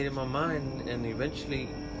 it stayed in my mind, and eventually...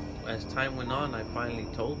 as time went on, I finally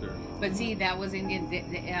told her. But see, that was Indian.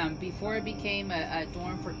 Before it became a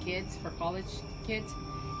dorm for kids, for college kids,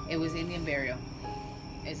 it was Indian burial.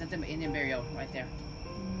 It's not the Indian burial right there.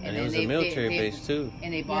 And it was a military base too.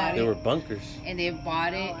 And they bought it. There were bunkers. And they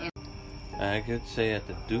bought it. I could say at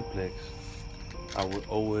the duplex, I would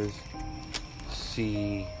always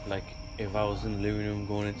see, like, if I was in the living room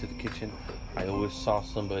going into the kitchen, I always saw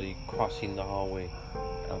somebody crossing the hallway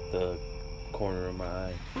out the corner of my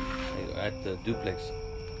eye. Like, at the duplex,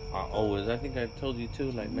 I think I told you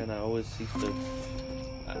too, like, man, I always see stuff.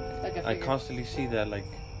 I constantly see that, like,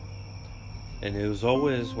 and it was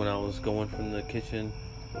always when I was going from the kitchen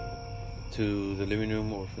to the living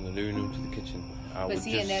room or from the living room to the kitchen. I would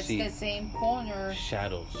and that's see the same corner.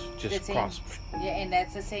 shadows just cross. Yeah, and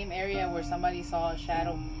that's the same area where somebody saw a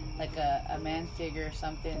shadow, like a man figure or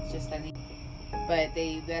something, just standing. But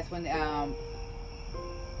that's when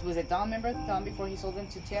was it Don? Remember Don before he sold them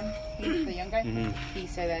to Tim, the young guy? Mm-hmm. He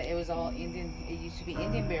said that it was all Indian. It used to be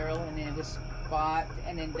Indian burial, and then it was bought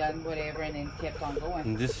and then done whatever, and then kept on going.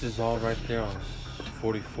 And this is all right there on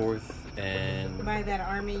 44th and by that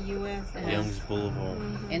Army U.S. Young's Boulevard.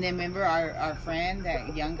 Mm-hmm. And then remember our friend,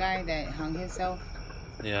 that young guy that hung himself.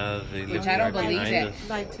 Yeah, they live Which I don't right believe behind that. us.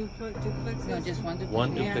 Like duplexes? No, just one duplex.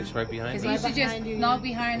 One duplex right behind Because us. he used to just Behind you, knock yeah.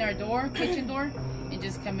 behind our door, kitchen door, and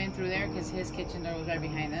just come in through there because his kitchen door was right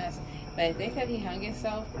behind us. But they said he hung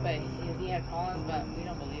himself, but he had problems, but we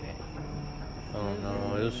don't believe it. I don't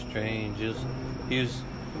know. It was strange. He was.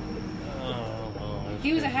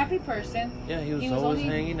 He was a happy person. Yeah, he was always only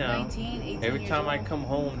hanging out. 19, 18 Every years time I old. come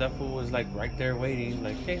home, that fool was like right there waiting.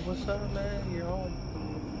 Like, hey, what's up, man? You're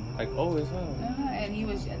home. Like, always home. And he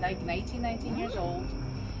was like 19 years old,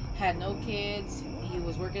 had no kids. He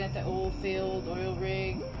was working at the oil field, oil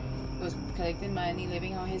rig, was collecting money,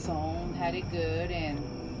 living on his own, had it good. And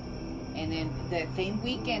then that same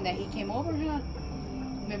weekend that he came over,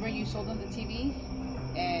 remember you sold him the TV?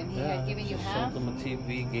 And he had given you half? Sold him a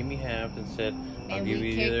TV, gave me half, and said, I'll And give we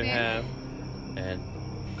you the other kicked it. half. And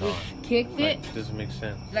gone. We kicked it. Like, doesn't make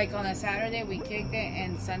sense. Like on a Saturday, we kicked it,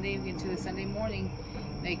 and Sunday into the Sunday morning,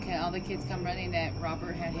 all the kids come running that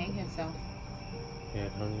Robert had hanged himself. He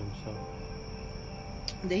had hung himself.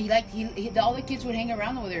 All the kids would hang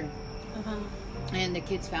around over there, Uh-huh. and the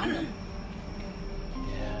kids found him.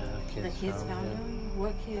 Yeah, The kids found him?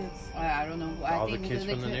 What kids? I don't know. All I think the kids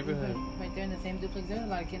from the could- neighborhood. right there in the same duplex. There's a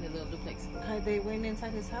lot of kids in the little duplex. They went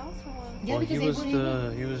inside his house or what? Yeah, Well, because he they was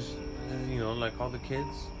wouldn't. he was, like all the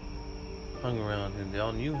kids hung around him. They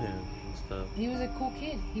all knew him and stuff. He was a cool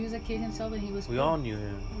kid. He was a kid himself, and he was. We cool. all knew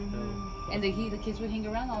him. Mm-hmm. And the kids would hang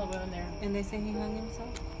around all over in there. And they say he hung himself?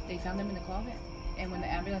 They found him in the closet, and when the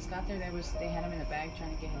ambulance got there, they had him in a bag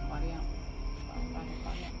trying to get his body out.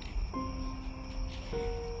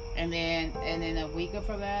 And then a week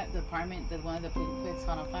after that, the apartment, one of the duplex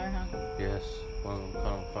caught on fire, Yes, one of them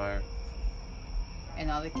caught on fire.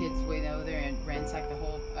 And all the kids went over there and ransacked the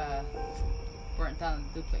whole burnt down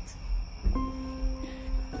duplex.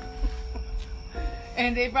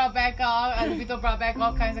 And they brought back people brought back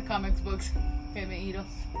all kinds of comics books. Yeah,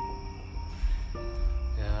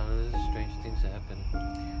 there's strange things happen.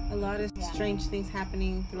 A lot of strange things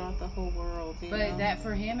happening throughout the whole world. You But know? that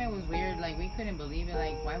for him, it was weird. Like, we couldn't believe it.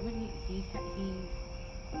 Like, why would he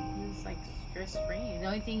was like stress free. The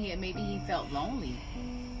only thing maybe he felt lonely.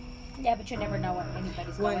 Yeah, but you never know what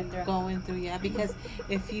anybody's going through. Yeah, because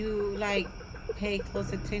if you like pay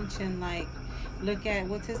close attention, like look at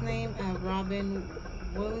what's his name, Robin.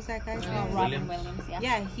 What was that guy's name? Robin Williams. Yeah.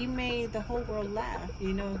 Yeah, he made the whole world laugh.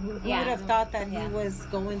 You know, who would Yeah. have thought that Yeah. he was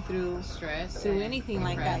going through Stress. through anything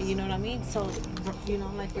like that? depressed. You know what I mean? So, you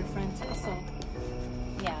know, like your friend said, so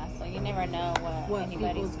Yeah, so you never know what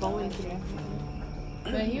anybody's people's going through.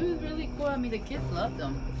 But he was really cool. I mean, the kids loved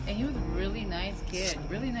him. And he was a really nice kid.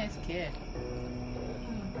 Really nice kid.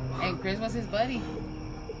 And Chris was his buddy.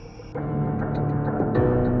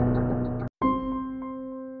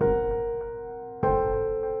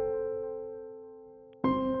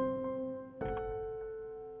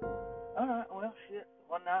 Alright, well, shit.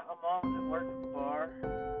 One night my mom's at work at the bar.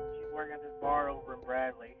 She's working at this bar over in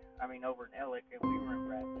Bradley. Over in Ellick, and we were in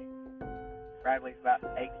Bradley. Bradley's about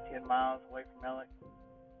 8 to 10 miles away from Ellick.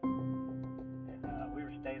 And we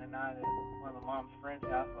were staying the night at one of my mom's friend's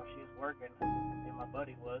house while she was working, and my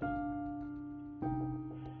buddy was.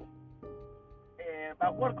 And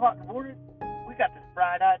about 1 o'clock in the morning, we got this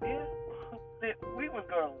bright idea that we was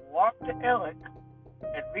going to walk to Ellick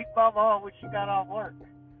and meet my mom when she got off work.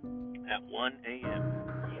 At 1 a.m.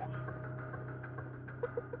 Yeah.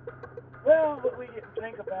 Well, what we didn't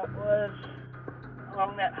think about was,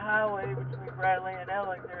 along that highway between Bradley and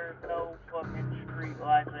Ellick, there's no fucking street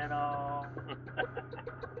lights at all.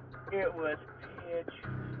 It was pitch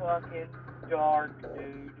fucking dark,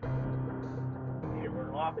 dude. And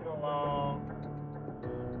we're walking along.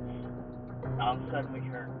 All of a sudden we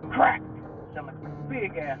heard crack! Some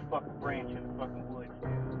big ass fucking branch in the fucking woods,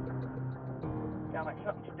 dude. sounded like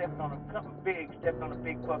something big stepped on a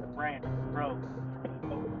big fucking branch of the road.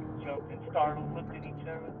 So we jumped and startled, looked at each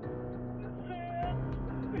other.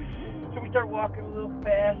 So we start walking a little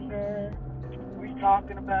faster. We was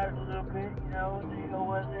talking about it a little bit, what the hell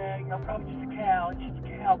was that? Probably just a cow. It's just a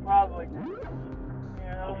cow, probably. And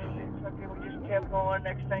fucking we just kept going.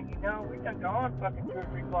 Next thing you know, we done gone fucking 2 or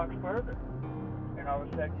 3 blocks further. And all of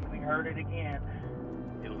a sudden, we heard it again.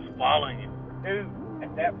 It was following you. Dude,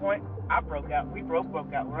 at that point, we both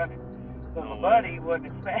broke out running. So my buddy wasn't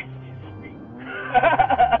as fast as me.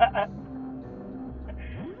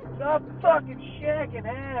 So I'm fucking shaking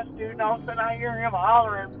ass, dude, and all of a sudden I hear him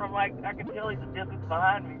hollering from I can tell he's a distance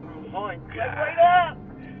behind me from the point. He's like, wait up!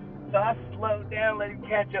 So I slowed down, let him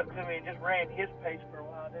catch up to me, and just ran his pace for a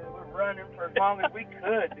while, dude. We were running for as long as we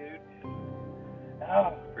could, dude.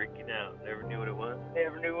 Oh. Freaking out. Never knew what it was?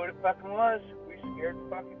 Never knew what it fucking was. We scared to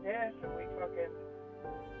fucking death, and we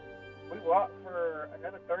walked for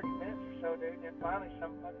another 30 minutes or so, dude, and then finally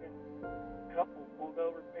some fucking couple pulled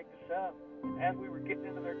over and picked us up. And as we were getting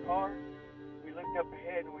into their car, we looked up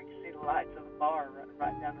ahead and we could see the lights of the bar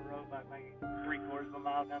right down the road, like maybe 3/4 of a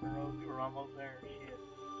mile down the road. We were almost there and shit.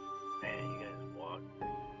 Man, you guys walked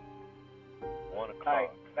 1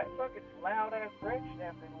 o'clock. Like, that fucking loud ass brake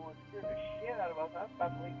snapping one scared the shit out of us. I was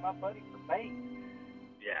about to leave my buddy for bait.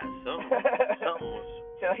 Yeah, something was.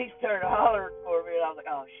 So he started hollering for me, and I was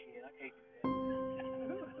like, oh shit, I can't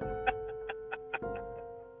do that.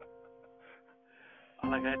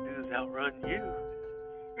 All I gotta do is outrun you.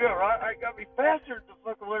 Yeah, right? I gotta be faster than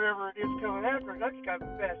fucking whatever it is coming after us. I just gotta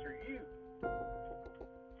be faster than you.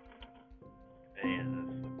 Man,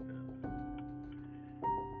 that's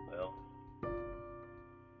fucked up. Well.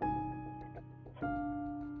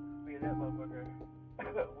 Me and that motherfucker,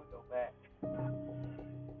 we'll go back.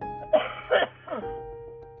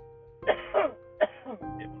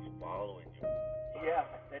 It was following you. Yeah,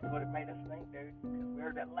 that's what it made us think, dude. Because we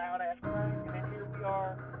heard that loud ass crank, and then here we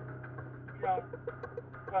are,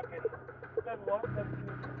 fucking 2 or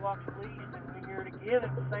 3 blocks at least, and we hear it again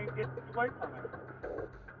at the same distance away from it.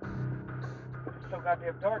 It's so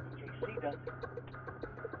goddamn dark, you can't see nothing.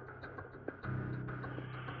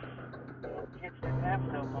 Kids didn't have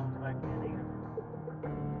cell phones back then either.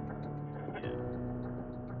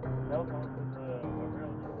 Cell phones was a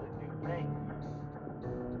relatively new thing.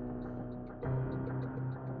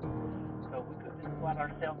 So we couldn't just pull out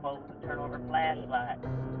our cell phones and turn on our flashlight.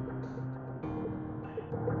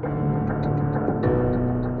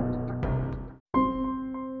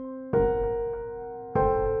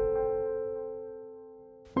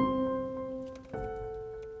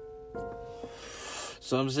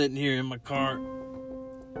 So I'm sitting here in my car,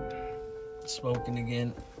 smoking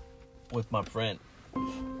again with my friend,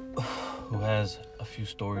 who has a few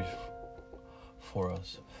stories for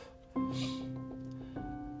us.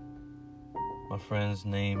 My friend's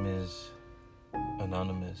name is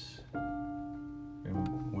Anonymous.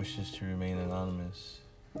 Wishes to remain anonymous.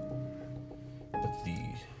 But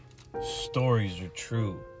the stories are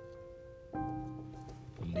true.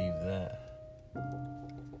 Believe that.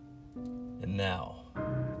 And now,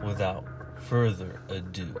 without further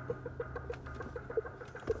ado.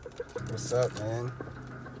 What's up, man?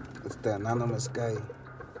 It's the anonymous guy.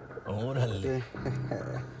 Órale.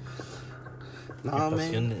 No, ¿Qué man.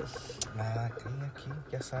 pasiones? Nada, aquí,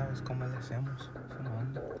 ya sabes cómo le hacemos.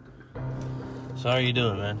 Fumando. So how are you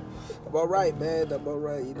doing, man? I'm alright, man. I'm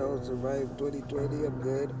alright. Survived 2020. I'm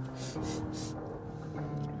good.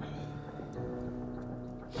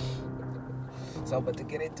 So, but to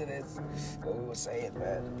get into this, what we were saying,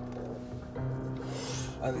 man.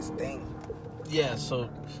 On this thing. Yeah, so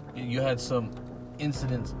you had some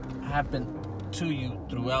incidents happen to you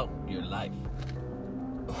throughout your life.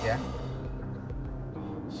 Yeah.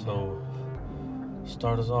 So,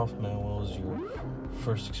 start us off, man. What was your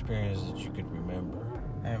first experience that you could remember?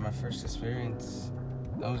 And my first experience,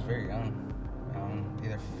 I was very young.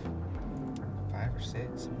 Either 5 or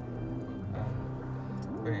 6.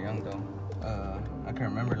 Very young though. I can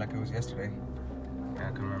remember like it was yesterday. Yeah,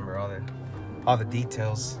 I can remember all the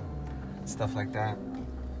details, stuff like that.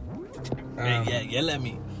 Yell at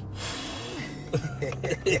me.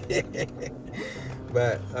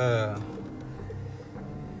 But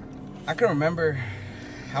I can remember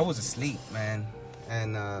I was asleep, man,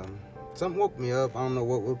 and something woke me up. I don't know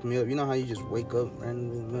what woke me up. You know how you just wake up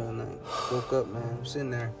randomly in the middle of the night? Woke up, man. I'm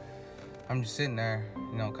just sitting there,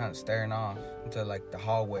 kind of staring off into like the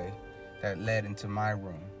hallway that led into my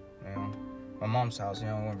room. My mom's house, it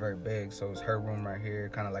wasn't very big, so it was her room right here,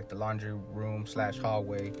 kind of like the laundry room /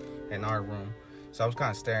 hallway, and our room. So I was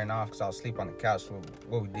kind of staring off because I was asleep on the couch,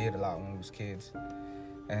 what we did a lot when we was kids.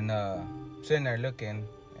 And sitting there looking,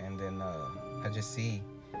 and then I just see,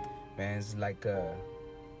 man, it's like a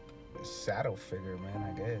shadow figure, man,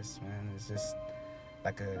 I guess, man. It's just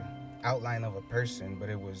like a outline of a person, but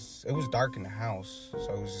it was dark in the house,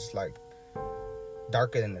 so it was just like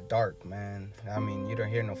darker than the dark, man. I mean, you don't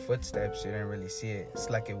hear no footsteps, you didn't really see it. It's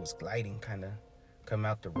like it was gliding, kind of come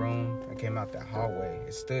out the room and came out that hallway.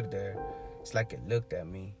 It stood there. It's like it looked at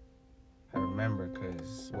me. I remember,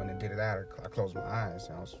 because when it did that, I closed my eyes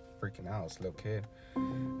and I was freaking out. I was a little kid.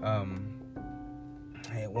 And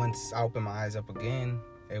once I opened my eyes up again,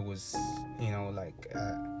 it was, you know, like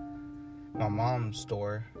my mom's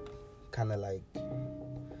door, kind of like,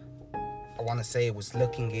 I want to say it was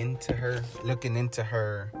looking into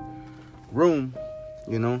her room,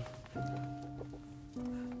 you know.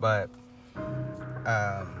 But,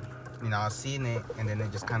 you know, I was seeing it, and then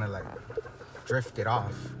it just kind of like drifted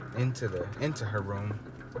off into her room.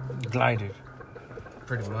 Glided.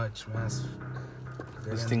 Pretty much, man.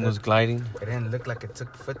 This thing was gliding? It didn't look like it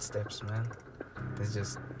took footsteps, man. It's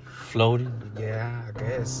just floating? Yeah, I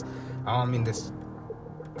guess. I mean, the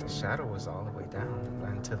shadow was all the way down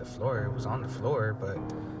and to the floor. It was on the floor, but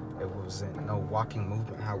it wasn't no walking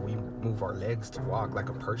movement, how we move our legs to walk like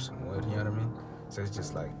a person would, you know what I mean? So it's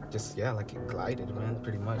just like it glided, man,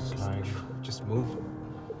 pretty much. Just moved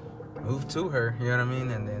to her, you know what I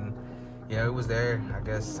mean? And then, yeah, it was there. I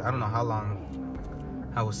guess, I don't know how long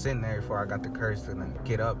I was sitting there before I got the courage to then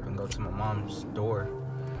get up and go to my mom's door.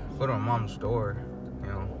 Go to my mom's door, you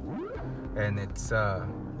know, and it's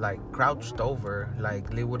like crouched over, like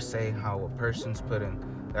they would say how a person's putting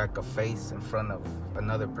like a face in front of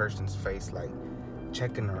another person's face, like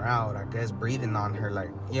checking her out, I guess, breathing on her, like,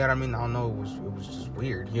 you know what I mean? I don't know, it was just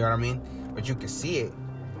weird, you know what I mean? But you could see it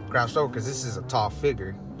crouched over, because this is a tall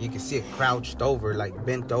figure. You can see it crouched over, like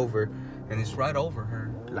bent over, and it's right over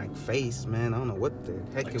her, like, face, man. I don't know what the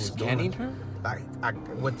heck like it was scanning doing. her?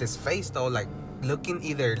 Like, with this face, though, like,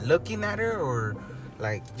 either looking at her, or,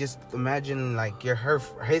 like, just imagine, like,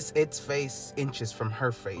 its face inches from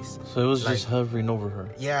her face. So it was like, just hovering over her?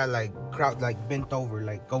 Yeah, like, like, bent over,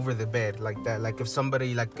 like, over the bed, like that. Like, if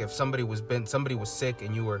somebody was bent, somebody was sick,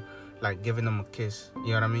 and you were, like, giving them a kiss, you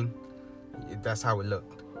know what I mean? That's how it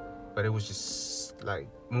looked. But it was just, like,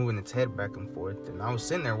 moving its head back and forth. And I was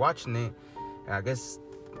sitting there watching it. And I guess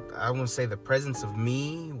I wouldn't say the presence of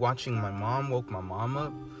me watching my mom woke my mom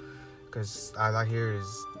up. Because all I hear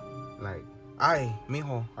is, like, "Ay,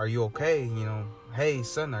 mijo, are you okay? You know, hey,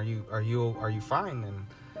 son, are you fine?" And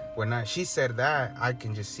when she said that, I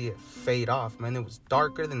can just see it fade off, man. It was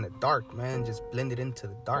darker than the dark, man. Just blended into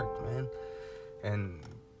the dark, man. And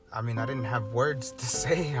I mean, I didn't have words to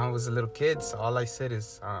say. I was a little kid, so all I said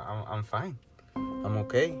is, I'm fine. I'm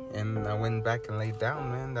okay. And I went back and laid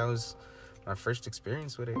down, man. That was my first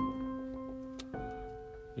experience with it.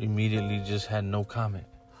 You immediately just had no comment.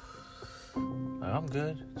 Like, I'm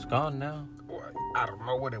good. It's gone now. I don't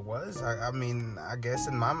know what it was. I mean, I guess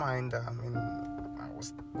in my mind, I mean,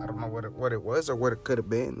 I don't know what it was or what it could have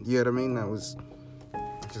been. You know what I mean? I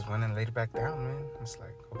just went and laid it back down, man. It's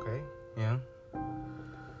like, okay, yeah.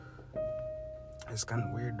 It's kind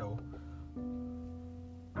of weird, though.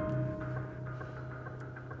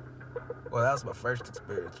 Well, that was my first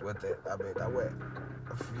experience with it. I mean, I went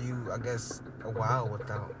a while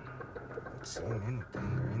without seeing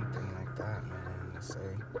anything or anything like that, man, to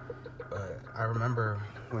say. But I remember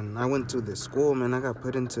when I went to this school, man, I got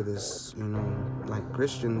put into this, you know, like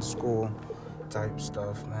Christian school type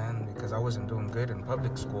stuff, man, because I wasn't doing good in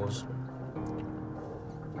public schools.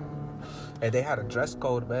 And they had a dress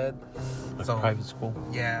code, man. Like private school?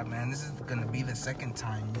 Yeah, man, this is gonna be the second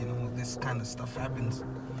time, you know, this kind of stuff happens.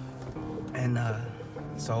 And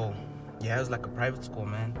so, yeah, it was like a private school,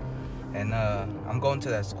 man. And I'm going to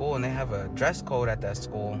that school, and they have a dress code at that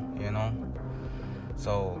school, you know.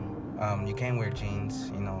 So you can't wear jeans,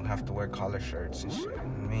 you know, have to wear collar shirts and shit.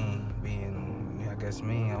 And me,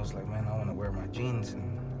 I was like, man, I want to wear my jeans.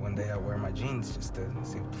 And one day I wear my jeans just to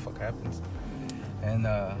see what the fuck happens. And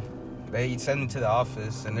they send me to the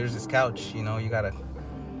office, and there's this couch, you know, you gotta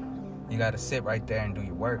sit right there and do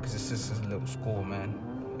your work, because this is a little school, man.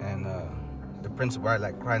 And the principal,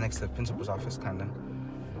 right next to the principal's office, kind of.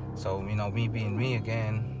 So, you know, me being me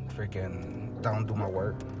again, freaking don't do my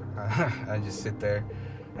work. I just sit there,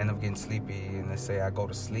 end up getting sleepy, and they say I go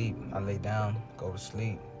to sleep. I lay down, go to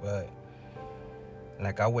sleep. But,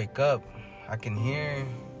 like, I wake up, I can hear,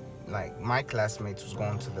 like, my classmates was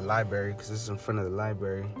going to the library, because this is in front of the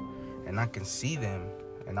library, and I can see them.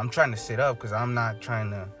 And I'm trying to sit up, because I'm not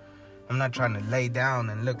trying to lay down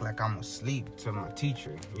and look like I'm asleep to my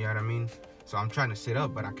teacher, you know what I mean? So I'm trying to sit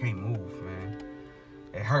up, but I can't move, man.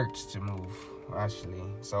 It hurts to move. actually.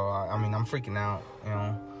 So, I mean, I'm freaking out, you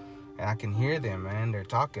know. And I can hear them, man. They're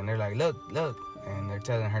talking. They're like, look. And they're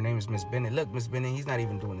telling her name is Miss Bennett. Look, Miss Bennett, he's not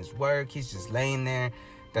even doing his work. He's just laying there.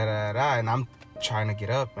 Da-da-da-da. And I'm trying to get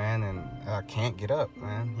up, man. And I can't get up,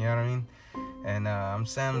 man. You know what I mean? And I'm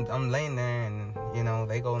laying there. And, you know,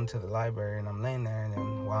 they go into the library. And I'm laying there. And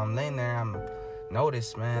then while I'm laying there, I'm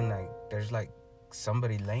noticed, man, like, there's, like,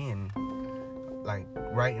 somebody laying, like,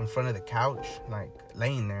 right in front of the couch. Like,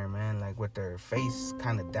 laying there, man. Like, with their face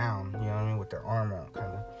kind of down. You know what I mean? With their arm out,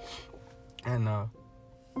 kind of. And,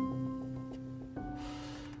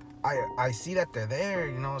 I see that they're there,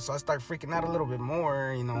 you know, so I start freaking out a little bit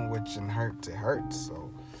more, you know, which it hurts.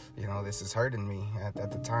 So, you know, this is hurting me at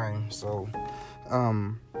the time. So,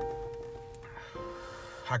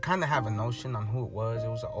 I kind of have a notion on who it was. It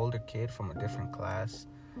was an older kid from a different class.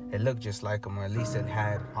 It looked just like him, or at least it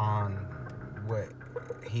had on what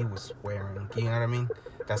he was wearing. You know what I mean?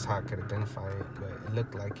 That's how I could identify it, but it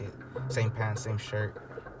looked like it. Same pants, same shirt.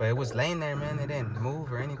 But it was laying there, man. It didn't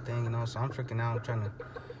move or anything, you know, so I'm freaking out. I'm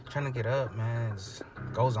trying to get up, man. It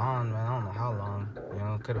goes on, man. I don't know how long, you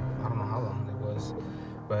know. I don't know how long it was,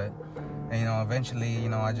 but, and, you know, eventually, you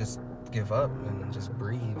know, I just give up and just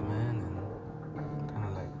breathe, man, and kind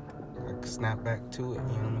of like snap back to it,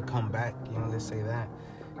 you know, come back, you know, let's say that,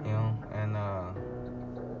 you know, and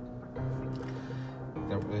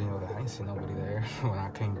you know, I ain't see nobody there when I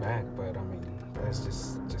came back, but I mean, that's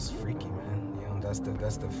just freaky, man. You know, that's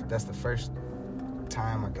the first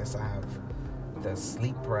time I guess I have the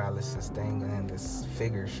sleep paralysis thing, and then this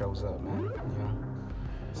figure shows up, man, you know.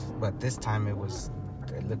 But this time it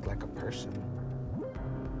looked like a person.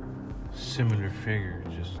 Similar figure,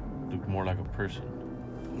 just looked more like a person.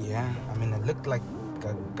 Yeah, I mean, it looked like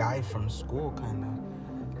a guy from school, kind of.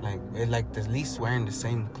 Like at least wearing the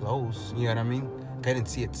same clothes, you know what I mean? I didn't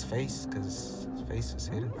see its face, because its face was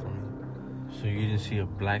hidden from me. So you didn't see a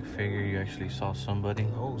black figure, you actually saw somebody?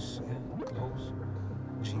 Clothes, yeah, clothes.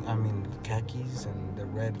 I mean, khakis and the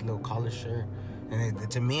red little collar shirt. And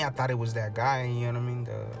to me, I thought it was that guy, you know what I mean?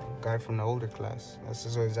 The guy from the older class. That's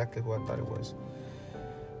just exactly who I thought it was.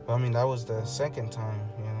 But I mean, that was the second time,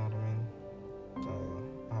 you know what I mean?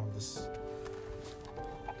 I have this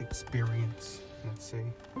experience, let's say.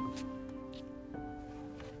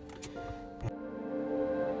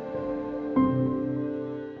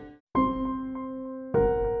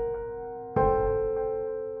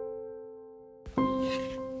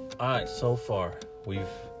 Alright, so far we've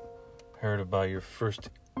heard about your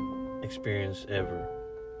first experience ever,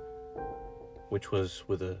 which was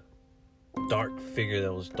with a dark figure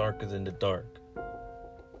that was darker than the dark.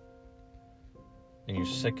 And your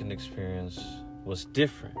second experience was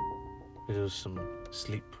different. It was some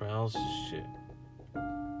sleep paralysis shit.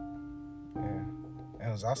 Yeah.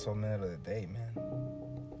 It was also middle of the day, man.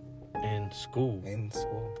 In school. Yeah.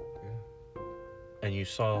 And you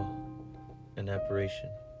saw an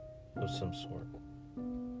apparition of some sort.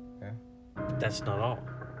 Yeah. But that's not all.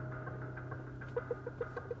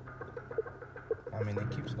 I mean, it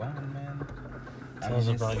keeps going, man. Tell us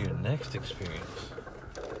about your next experience.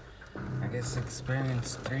 I guess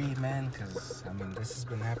experience 3, man, because, I mean, this has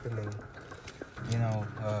been happening, you know,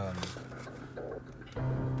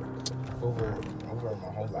 over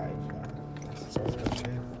my whole life. So it's good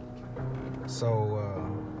shit. So,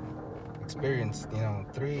 experienced, you know,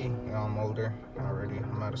 3, you know, I'm older already.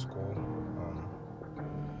 I'm out of school.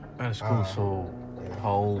 Out of school, so yeah.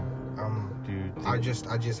 how old do you think?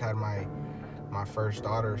 I just had my first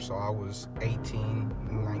daughter, so I was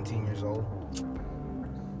 18, 19 years old.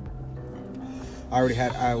 We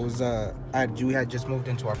had just moved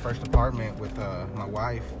into our first apartment with my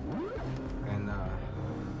wife, and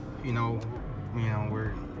you know,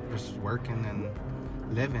 we're just working and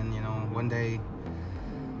living. You know, one day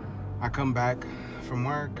I come back from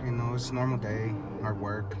work. You know, it's a normal day. Our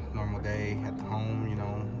work, normal day at the home. You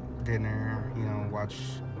know, dinner. You know,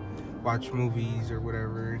 watch movies or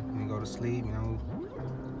whatever, and go to sleep. You know,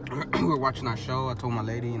 we're watching our show. I told my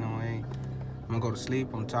lady, you know, hey, I'm gonna go to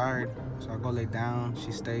sleep. I'm tired. So I go lay down.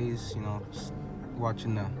 She stays, you know,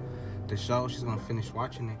 watching the show. She's gonna finish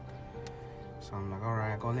watching it. So I'm like, all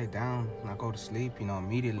right, I go lay down and I go to sleep. You know,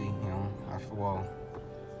 immediately. You know,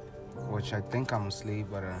 which I think I'm asleep,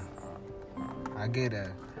 but I get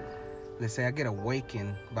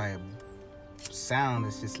awakened by a sound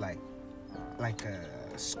that's just like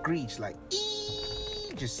a screech, like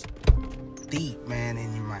just deep, man,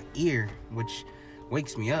 in my ear, which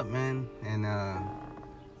wakes me up, man. And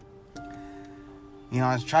you know,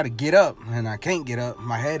 I try to get up and I can't get up.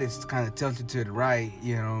 My head is kind of tilted to the right,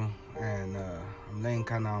 you know, and I'm laying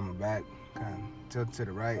kind of on my back, kind of tilt to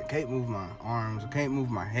the right. I can't move my arms. I can't move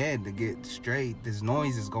my head to get straight. This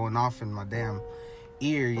noise is going off in my damn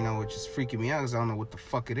ear, you know, which is freaking me out because I don't know what the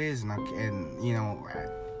fuck it is. And you know,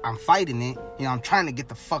 I'm fighting it. You know, I'm trying to get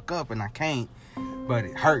the fuck up and I can't. But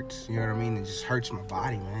it hurts, you know what I mean? It just hurts my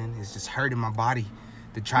body, man. It's just hurting my body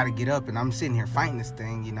to try to get up. And I'm sitting here fighting this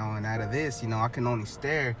thing, you know, and out of this, you know, I can only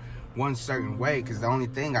stare one certain way because the only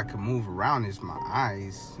thing I can move around is my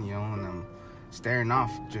eyes, you know, and I'm staring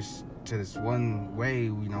off just to this one way,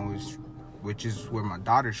 you know, which is where my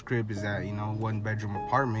daughter's crib is at, you know, 1-bedroom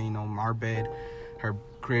apartment, you know, our bed, her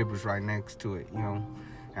crib was right next to it, you know,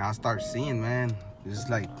 and I start seeing, man, it's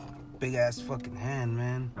like big ass fucking hand,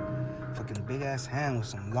 man, fucking big ass hand with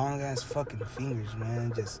some long ass fucking fingers,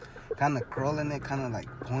 man, just kind of curling it, kind of like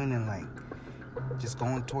pointing, like just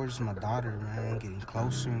going towards my daughter, man, getting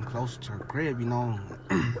closer and closer to her crib, you know.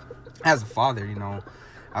 As a father, you know,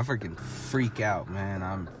 I freaking freak out, man.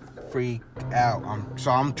 I'm freak out.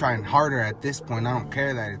 I'm trying harder at this point. I don't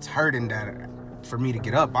care that it's hurting that for me to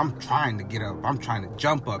get up. I'm trying to get up. I'm trying to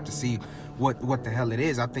jump up to see what the hell it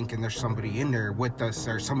is. I'm thinking there's somebody in there with us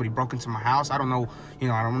or somebody broke into my house. I don't know, you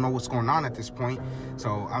know, I don't know what's going on at this point.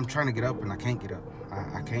 So I'm trying to get up and I can't get up.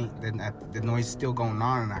 I can't. The noise is still going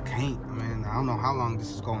on and I can't. Man, I don't know how long this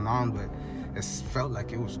is going on, but it felt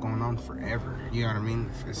like it was going on forever. You know what I mean?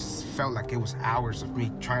 It felt like it was hours of me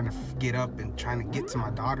trying to get up and trying to get to my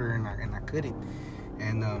daughter, and I couldn't.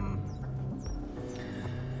 And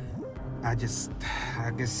I guess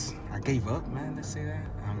I gave up, man. Let's say that.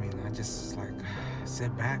 I mean, I just like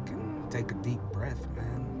sit back and take a deep breath,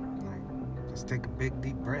 man. Like just take a big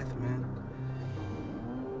deep breath, man.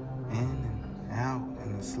 In and out,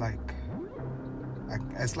 and it's like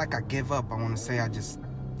I give up. I want to say I just,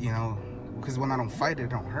 you know, because when I don't fight it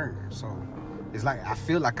don't hurt. So it's like I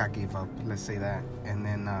feel like I gave up. Let's say that, and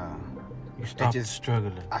then you stopped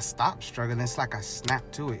struggling. I stopped struggling. It's like I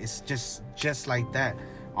snapped to it. It's just like that.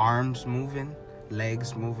 Arms moving,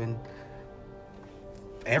 legs moving,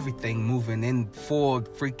 everything moving in full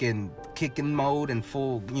freaking kicking mode and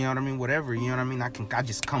full, you know what I mean, whatever, you know what I mean. I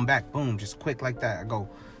just come back, boom, just quick like that. I go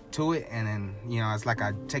to it, and then, you know, it's like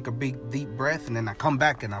I take a big deep breath, and then I come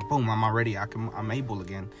back, and I'm already, I'm able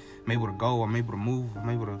again. I'm able to go, I'm able to move, I'm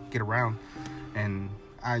able to get around. And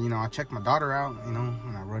I check my daughter out, you know,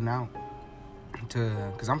 and I run out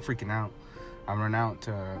because I'm freaking out. I run out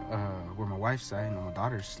to where my wife's at, you know, my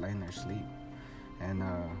daughter's laying there asleep. And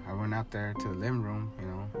I went out there to the living room, you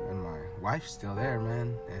know, and my wife's still there,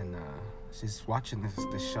 man. And she's watching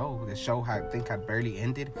this show. The show, I think, had barely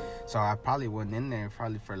ended. So I probably wasn't in there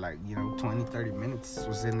probably for like, you know, 20, 30 minutes.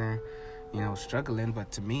 Was in there, you know, struggling.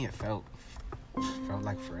 But to me, it felt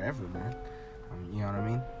like forever, man. You know what I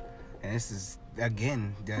mean? And this is,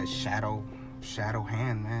 again, the shadow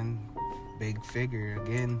hand, man. Big figure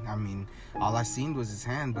again. I mean, all I seen was his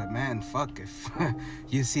hand, but man, fuck, if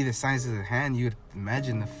you see the size of the hand, you'd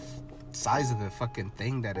imagine the size of the fucking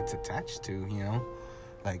thing that it's attached to, you know?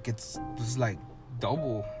 Like, it's like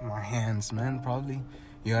double my hands, man, probably.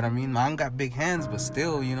 You know what I mean? Mine got big hands, but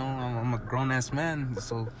still, you know, I'm a grown-ass man,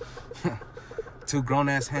 so two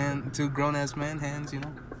grown-ass man hands, you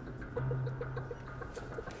know?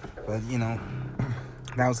 But, you know,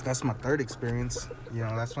 that's my third experience. You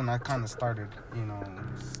know, that's when I kind of started, you know,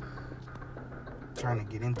 trying to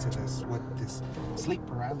get into what this sleep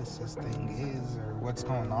paralysis thing is, or what's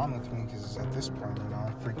going on with me, because at this point, you know,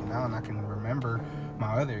 I'm freaking out, and I can remember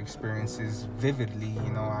my other experiences vividly.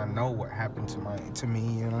 You know, I know what happened to me,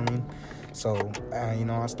 you know what I mean? So, you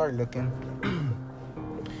know, I start looking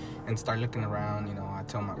around, you know, I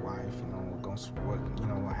tell my wife, you know,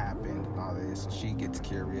 what happened and all this, and she gets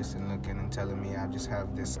curious and looking and telling me I just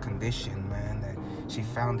have this condition, man, that she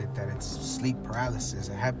found that it's sleep paralysis.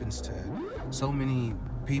 It happens to so many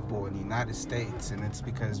people in the United States, and it's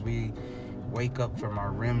because we wake up from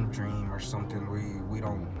our REM dream or something. We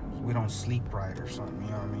don't sleep right or something,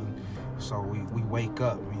 you know what I mean? So we wake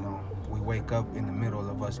up, you know, we wake up in the middle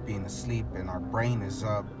of us being asleep, and our brain is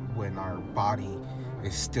up when our body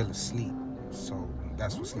is still asleep. So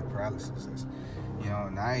that's what sleep paralysis is, you know.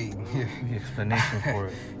 And the explanation for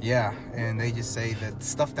it. Yeah, and they just say that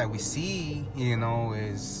stuff that we see, you know,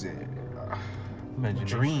 is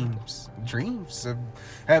dreams.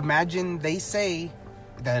 Imagine they say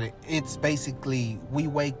that it's basically we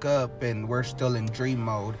wake up and we're still in dream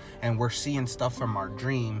mode, and we're seeing stuff from our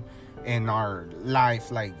dream in our life,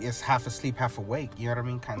 like it's half asleep, half awake. You know what I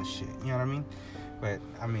mean? Kind of shit. You know what I mean? But,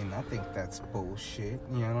 I mean, I think that's bullshit,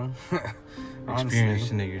 you know?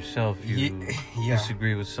 Experiencing it yourself, you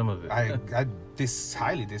disagree with some of it. I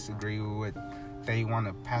highly disagree with they want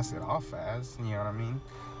to pass it off as. You know what I mean?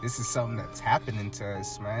 This is something that's happening to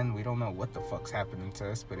us, man. We don't know what the fuck's happening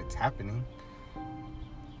to us, but it's happening.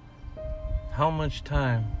 How much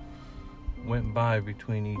time went by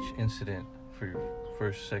between each incident for your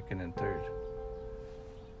first, second, and third?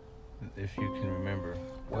 If you can remember.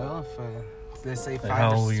 Well, if let's say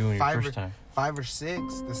how old were you in your first time? 5 or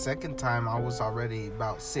 6. The second time I was already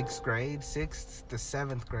about 6th grade, 6th to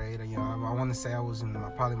 7th grade. You know, I want to say I was in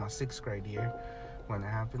probably my 6th grade year when it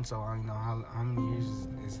happened. So you know, how many years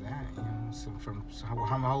is that? You know, so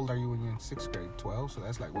how old are you when you're in 6th grade? 12. So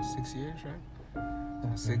that's like what, 6 years,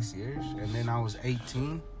 right? 6 years. And then I was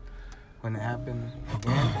 18 when it happened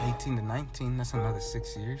again. 18 to 19. That's another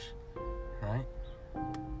 6 years, right?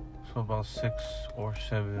 So about 6 or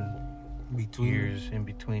 7 years in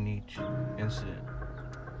between each incident.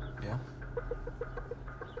 Yeah.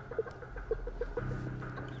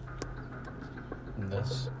 And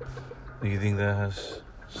do you think that has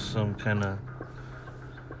some kind of...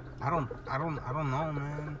 I don't know,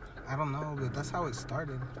 man. I don't know, but that's how it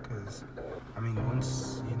started. Because, I mean,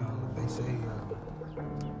 once, you know, they say,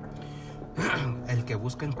 el que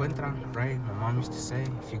busca encuentra, right? My mom used to say,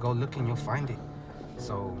 if you go looking, you'll find it.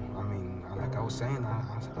 So, I mean, like I was saying,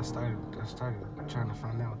 I started trying to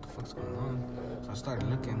find out what the fuck's going on. So I started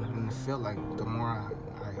looking, and it felt like the more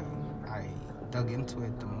I dug into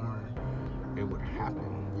it, the more it would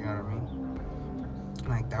happen. You know what I mean?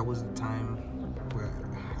 Like, that was the time where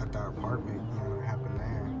at the apartment, you know, it happened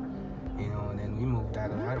there. You know, and then we moved out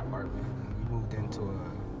of that apartment, and we moved into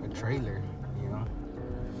a trailer, you know.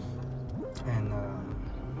 And,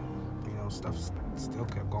 you know, stuff still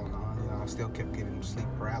kept going on. You know, I still kept getting sleep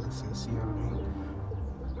paralysis, you know what I mean?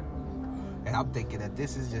 And I'm thinking that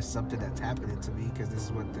this is just something that's happening to me because this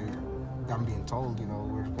is what I'm being told, you know,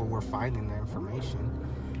 we're finding the information,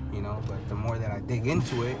 you know. But the more that I dig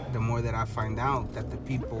into it, the more that I find out that the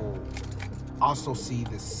people also see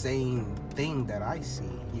the same thing that I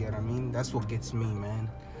see, you know what I mean? That's what gets me, man.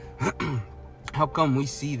 How come we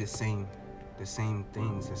see the same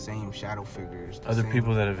things, the same shadow figures? Other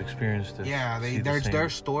people that have experienced this. Yeah, their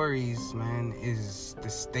stories, man,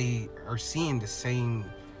 they are seeing the same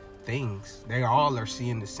things. They all are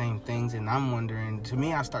seeing the same things, and I'm wondering, to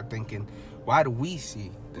me, I start thinking, why do we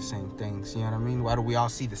see the same things? You know what I mean? Why do we all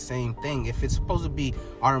see the same thing? If it's supposed to be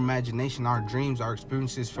our imagination, our dreams, our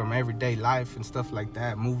experiences from everyday life and stuff like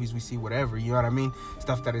that, movies we see, whatever, you know what I mean?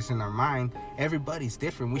 Stuff that is in our mind. Everybody's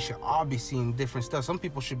different. We should all be seeing different stuff. Some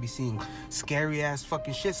people should be seeing scary ass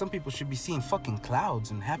fucking shit. Some people should be seeing fucking clouds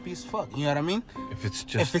and happy as fuck. You know what I mean? If it's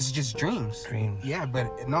just dreams. Yeah,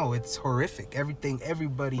 but no, it's horrific. Everything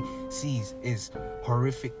everybody sees is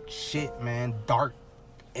horrific shit, man. Dark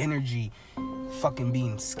energy, fucking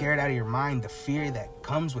being scared out of your mind, the fear that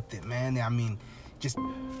comes with it, man. I mean, just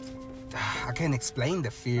I can't explain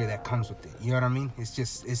the fear that comes with it. You know what I mean?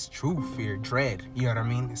 It's true fear, dread. You know what I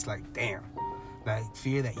mean? It's like, damn, like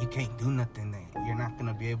fear that you can't do nothing, that you're not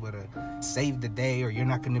gonna be able to save the day, or you're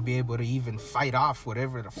not gonna be able to even fight off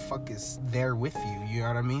whatever the fuck is there with you. You know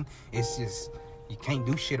what I mean? It's just, you can't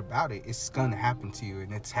do shit about it. It's gonna happen to you,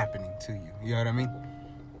 and it's happening to you. You know what I mean?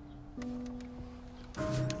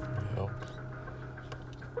 Yep.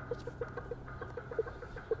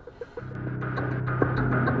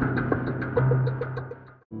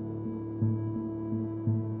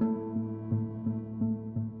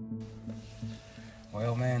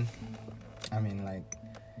 Well, man, I mean, like,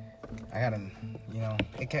 I gotta, you know,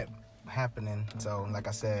 it kept happening. So, like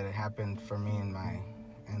I said, it happened for me in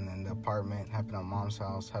the apartment, happened at Mom's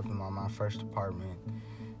house, happened on my first apartment.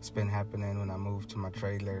 It's been happening when I moved to my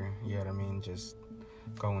trailer, you know what I mean? Just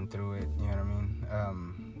going through it, you know what I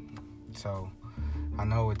mean? So I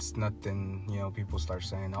know it's nothing, you know, people start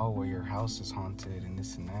saying, oh, well, your house is haunted and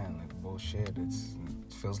this and that. Like, bullshit. It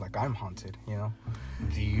feels like I'm haunted, you know?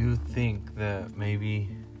 Do you think that maybe,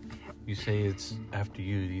 you say it's after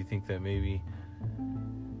you, do you think that maybe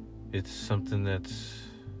it's something that's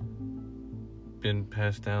been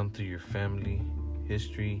passed down through your family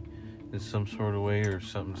history in some sort of way, or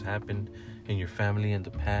something's happened in your family in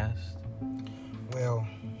the past? Well,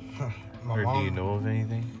 or do you know of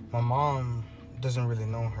anything? My mom doesn't really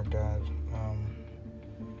know her dad.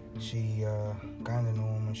 She kind of knew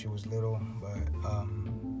him when she was little, but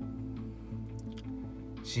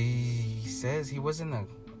she says he wasn't a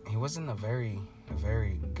very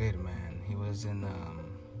good man. He was a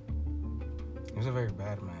very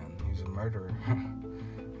bad man. He was a murderer.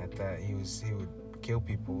 At that, he would kill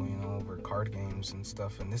people, you know, over card games and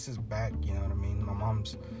stuff. And this is back, you know what I mean? My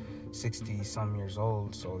mom's 60-some years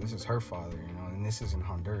old, so this is her father, you know, and this is in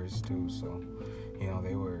Honduras too. So, you know,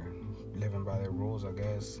 they were living by their rules, I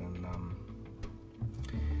guess. And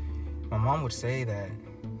my mom would say that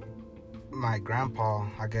my grandpa,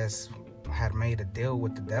 I guess, had made a deal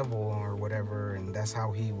with the devil or whatever, and that's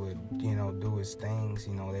how he would, do his things.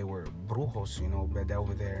 They were brujos, but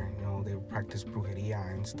over there, they would practice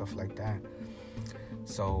brujeria and stuff like that.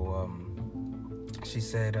 So she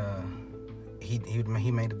said he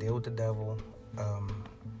made a deal with the devil.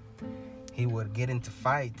 He would get into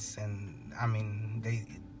fights, and I mean, they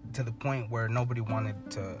to the point where nobody wanted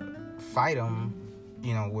to fight him,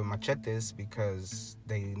 with machetes, because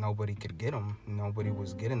nobody could get him. Nobody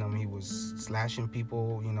was getting him. He was slashing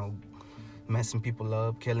people, messing people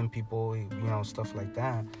up, killing people, stuff like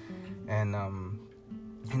that. And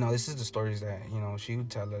this is the stories that she would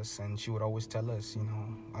tell us, and she would always tell us,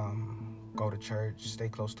 go to church, stay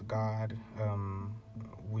close to God.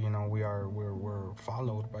 We're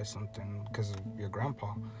followed by something because of your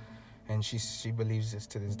grandpa. And she believes this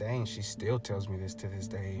to this day, and she still tells me this to this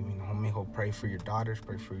day. Mijo, pray for your daughters,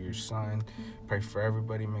 pray for your son, pray for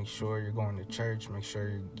everybody. Make sure you're going to church. Make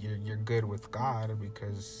sure you're good with God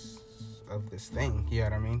because of this thing. You know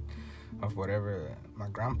what I mean? Of whatever my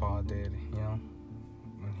grandpa did,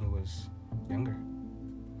 when he was younger.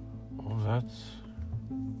 Well, that's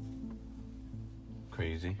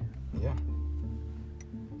crazy. Yeah.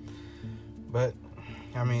 But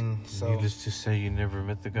I mean, so needless to say, you never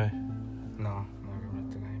met the guy? No, never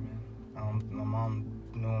met the guy, man. My mom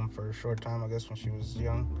knew him for a short time, I guess, when she was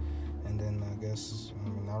young, and then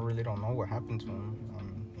I really don't know what happened to him.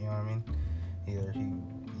 You know what I mean? Either he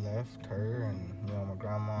left her, and my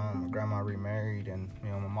grandma remarried, and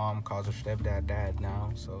my mom calls her stepdad dad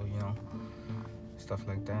now, so stuff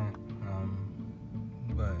like that.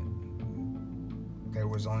 But there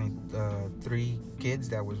was only 3 kids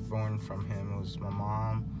that was born from him. It was my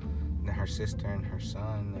mom, then her sister, and her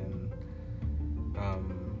son. And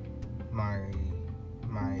my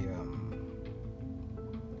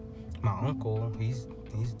uncle, he's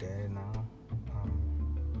dead now.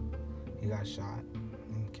 He got shot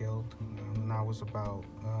and killed when I was about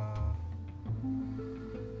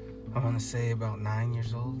I want to say about 9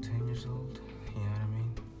 years old, 10 years old. You know what I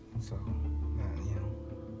mean? So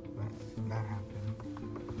that happened.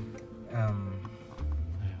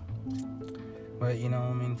 But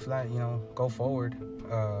flat, go forward.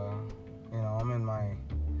 I'm in my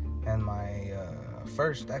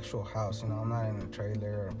first actual house. I'm not in a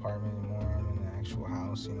trailer or apartment anymore. I'm in an actual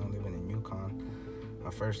house. Living in Yukon,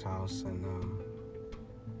 my first house, and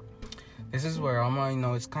this is where I'm.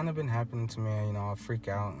 It's kind of been happening to me. I freak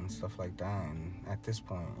out and stuff like that. And at this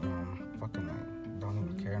point, I'm fucking don't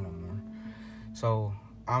even care no more. So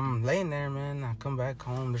I'm laying there, man. I come back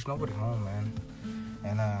home. There's nobody home, man.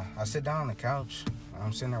 And I sit down on the couch.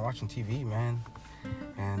 I'm sitting there watching TV, man.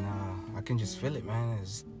 And I can just feel it, man.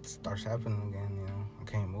 It starts happening again, I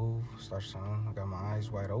can't move. Starts on. I got my eyes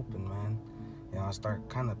wide open, man. I start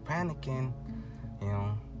kind of panicking,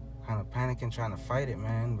 trying to fight it,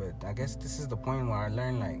 man. But I guess this is the point where I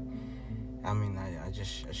learned, I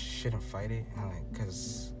shouldn't fight it.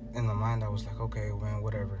 Because in my mind, I was like, okay, man,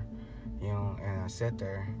 whatever. And I sat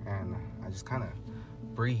there and I just kind of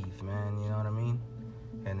breathe, man, you know what I mean?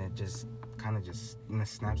 And it just kind of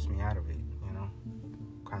snaps me out of it,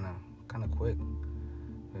 kind of quick.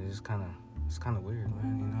 It's kind of weird,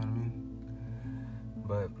 man, you know what I mean?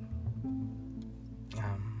 But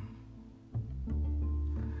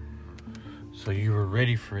so you were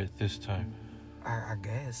ready for it this time? I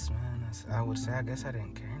guess, man. I would say I guess I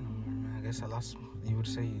didn't care no more, man. I guess I lost. You would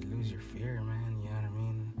say you lose your fear, man. You know what I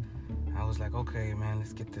mean? I was like, okay, man,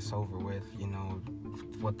 let's get this over with.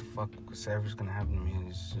 What the fuck, whatever's gonna happen to me,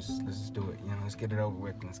 let's just do it. Let's get it over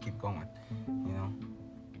with and let's keep going.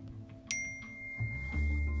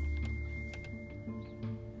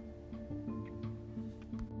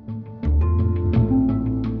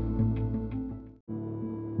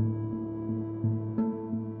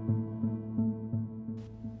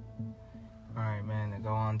 All right, man. To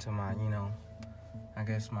go on to my, I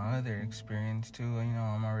guess my other experience too.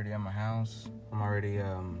 I'm already at my house. I'm already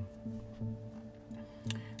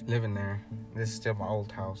living there. This is still my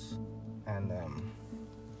old house, and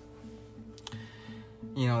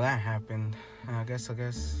that happened. I guess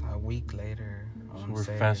a week later. So we're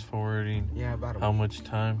fast forwarding. Yeah, about a how week. Much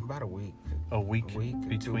time? About a week. A week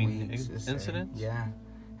between 2 weeks, incidents? Yeah,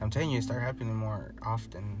 I'm telling you, it started happening more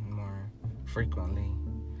often, more frequently.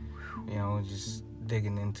 Just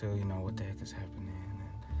digging into what the heck is happening,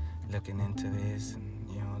 and looking into this,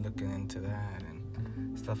 and looking into that,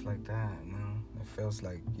 and stuff like that. It feels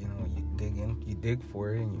like you dig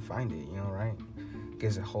for it, and you find it. Right?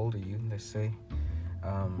 Gets a hold of you. Let's say.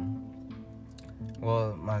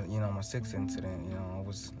 Well, my 6th incident. I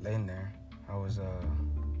was laying there. I was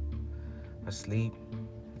asleep.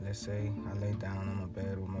 Let's say I lay down on my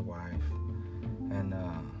bed with my wife, and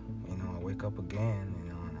you know, I wake up again, you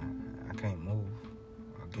know, and I can't move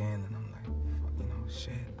again, and I'm like, fuck, you know,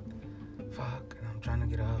 shit, fuck, and I'm trying to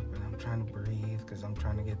get up, and I'm trying to breathe, because I'm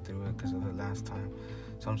trying to get through it because of the last time.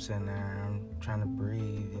 So I'm sitting there, and I'm trying to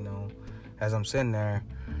breathe, you know. As I'm sitting there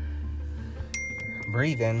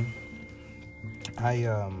breathing,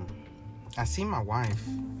 I see my wife,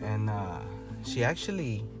 and she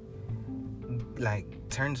actually like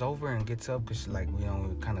turns over and gets up, because like, you know,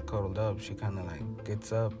 we kind of cuddled up. She kind of like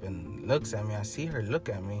gets up and looks at me. I see her look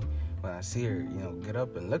at me. When I see her, you know, get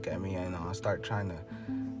up and look at me, you know, I start trying to,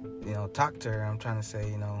 you know, talk to her. I'm trying to say,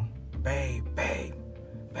 you know, babe,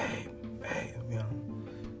 you know,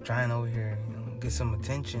 trying over here, you know, get some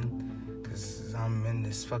attention, because I'm in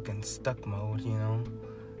this fucking stuck mode, you know,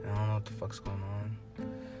 and I don't know what the fuck's going on.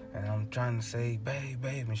 And I'm trying to say, babe,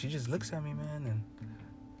 and she just looks at me, man, and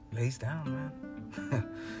lays down, man.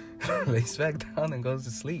 Lays back down and goes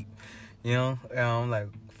to sleep, you know. And I'm like,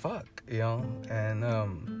 fuck, you know. And you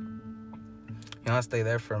know, I stay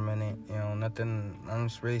there for a minute, you know, nothing, I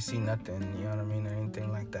don't really see nothing, you know what I mean, or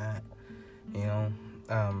anything like that, you know.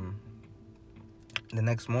 The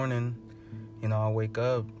next morning, you know, I wake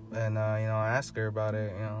up, and you know, I ask her about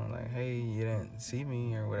it, you know, like, hey, you didn't see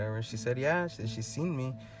me or whatever. She said, yeah, she seen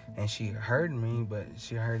me, and she heard me, but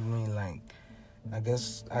she heard me like, I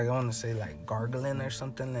guess I want to say like gargling or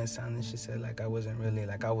something. That sounded, she said, like I wasn't really,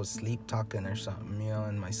 like I was sleep talking or something, you know,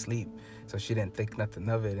 in my sleep. So she didn't think nothing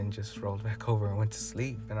of it and just rolled back over and went to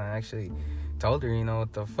sleep. And I actually told her, you know,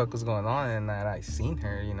 what the fuck was going on, and that I seen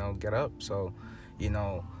her, you know, get up. So, you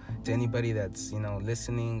know, to anybody that's, you know,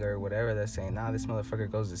 listening or whatever, that's saying, nah, this motherfucker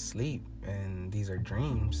goes to sleep and these are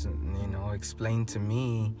dreams, and, you know, explain to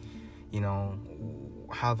me, you know,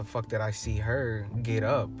 how the fuck did I see her get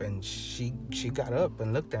up? And she got up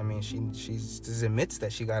and looked at me, and she just admits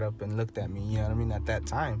that she got up and looked at me, you know what I mean, at that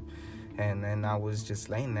time. And then I was just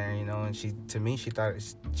laying there, you know, and she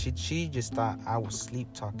just thought I was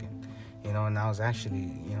sleep talking, you know, and I was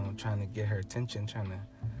actually, you know, trying to get her attention, trying to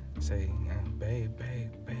say, babe, you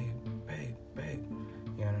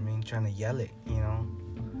know what I mean, trying to yell it, you know.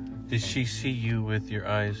 Did she see you with your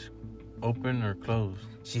eyes open or closed?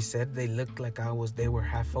 She said they looked like they were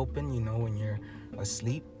half open, you know, when you're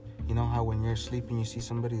asleep. You know how when you're asleep and you see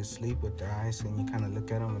somebody asleep with their eyes, and you kind of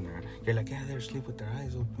look at them and you're like, yeah, they're asleep with their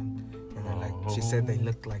eyes open. And they're like, she said they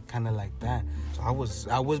looked like kind of like that. So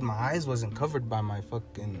my eyes wasn't covered by my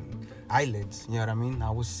fucking eyelids. You know what I mean?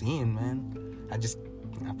 I was seeing, man. I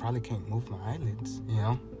probably can't move my eyelids, you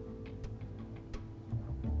know.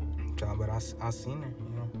 So, but I seen her,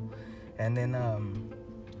 you know. And then,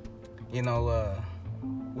 you know,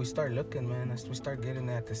 we start looking, man. We start getting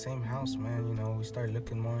at the same house, man. You know, we start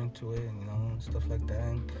looking more into it, you know, stuff like that.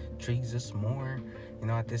 And intrigues us more. You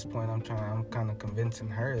know, at this point, I'm kind of convincing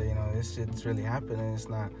her, you know, this shit's really happening. It's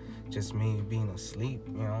not just me being asleep,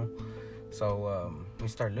 you know. So we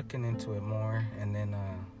start looking into it more, and then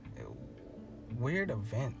weird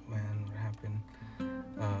event, man, happened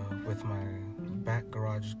with my back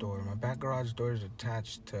garage door. My back garage door is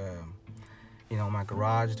attached to, you know, my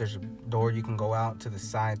garage. There's a door you can go out to the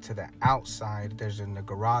side, to the outside. There's the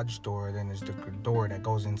garage door. Then there's the door that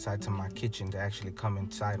goes inside to my kitchen to actually come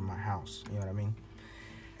inside of my house. You know what I mean?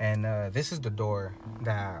 And this is the door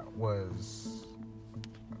that was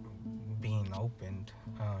being opened.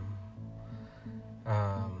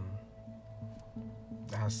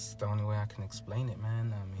 That's the only way I can explain it,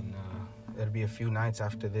 man. I mean, it'll be a few nights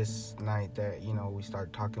after this night that, you know, we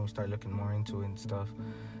start talking, we start looking more into it and stuff.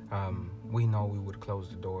 We know we would close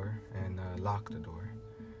the door and lock the door,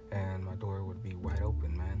 and my door would be wide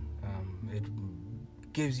open, man. It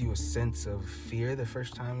gives you a sense of fear the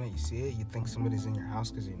first time that you see it. You think somebody's in your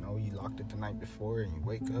house because, you know, you locked it the night before, and you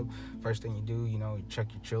wake up, first thing you do, you know, you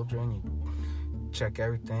check your children, you check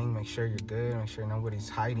everything, make sure you're good, make sure nobody's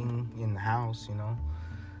hiding in the house, you know.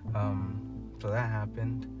 So that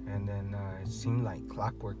happened, and then it seemed like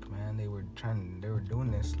clockwork, man. They were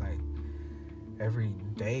doing this like every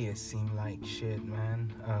day. It seemed like shit,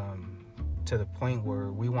 man, to the point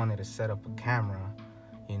where we wanted to set up a camera,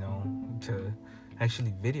 you know, to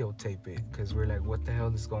actually videotape it, because we're like, what the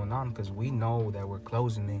hell is going on? Because we know that we're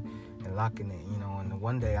closing it and locking it, you know. And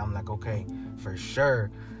one day I'm like, okay, for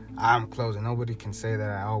sure I'm closing. Nobody can say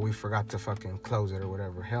that, we forgot to fucking close it or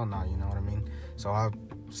whatever. Hell no, you know what I mean? So I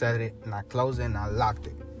set it and I closed it and I locked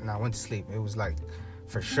it and I went to sleep. It was like,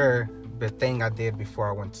 for sure, the thing I did before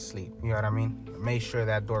I went to sleep. You know what I mean? I made sure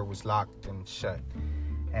that door was locked and shut.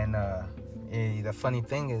 And the funny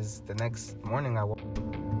thing is, the next morning I woke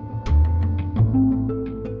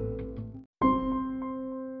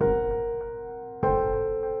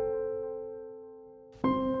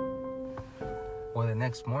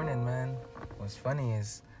next morning, man, what's funny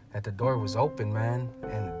is that the door was open, man,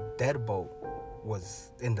 and the deadbolt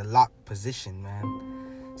was in the locked position,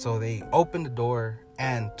 man. So they opened the door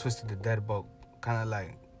and twisted the deadbolt, kind of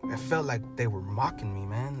like, it felt like they were mocking me,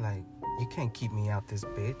 man. Like, you can't keep me out this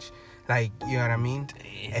bitch. Like, you know what I mean?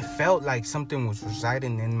 Damn. It felt like something was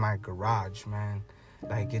residing in my garage, man.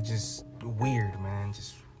 Like, it just weird, man.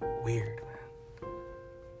 Just weird,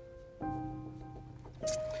 man.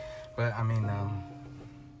 But, I mean,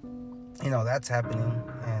 you know, that's happening.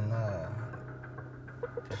 And,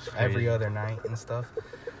 every other night and stuff.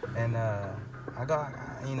 And, I got,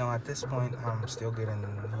 you know, at this point, I'm still getting,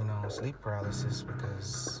 you know, sleep paralysis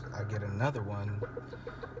because I get another one.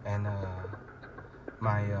 And,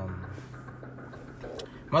 my,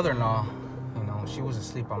 mother-in-law, you know, she was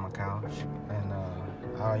asleep on my couch. And,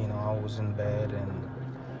 I was in bed, and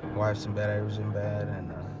my wife's in bed, I was in bed.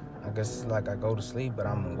 And, I guess, like, I go to sleep, but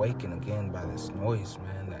I'm awakened again by this noise,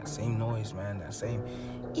 man. That same noise, man. That same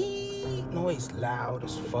noise, loud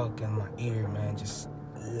as fuck in my ear, man. Just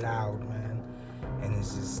loud, man. And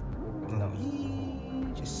it's just, you know,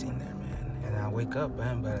 just sitting there, man. And I wake up,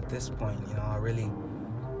 man, but at this point, you know,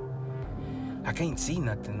 I can't see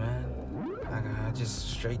nothing, man. I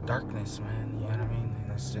just straight darkness, man. You know what I mean?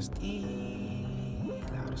 And it's just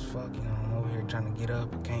loud as fuck, you know. I'm over here trying to get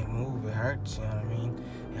up. I can't move. It hurts, you know what I mean?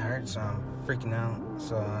 It hurts, so I'm freaking out.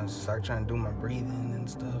 So I start trying to do my breathing and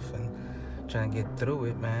stuff and trying to get through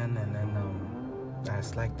it, man. And then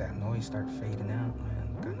it's like that noise start fading out,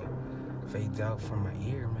 man. Kind of fades out from my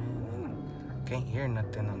ear, man. And I can't hear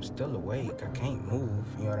nothing. I'm still awake. I can't move,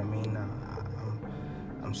 you know what I mean?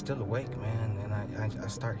 I'm still awake, man. And I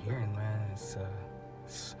start hearing, man.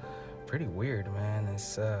 It's pretty weird, man.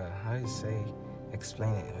 It's, how do you say,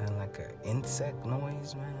 explain it, man? Like an insect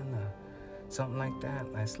noise, man. Something like that.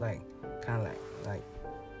 It's like, kind of like,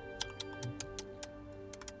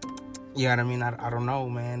 you know what I mean? I don't know,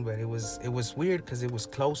 man, but it was weird because it was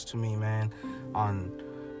close to me, man, on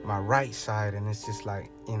my right side, and it's just like,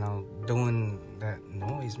 you know, doing that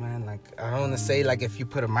noise, man. Like, I don't want to say like if you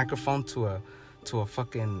put a microphone to a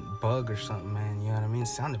fucking bug or something, man. You know what I mean? It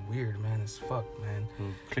sounded weird, man, as fuck, man.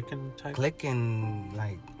 Clicking type? Clicking,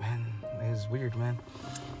 like, man, it was weird, man.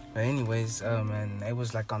 But anyways, man, it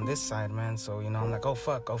was like on this side, man. So, you know, I'm like, oh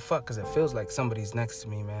fuck, because it feels like somebody's next to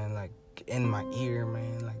me, man. Like, in my ear,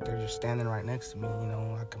 man. Like, they're just standing right next to me, you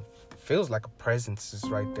know. Feels like a presence is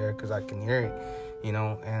right there because I can hear it, you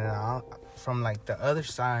know. And from like the other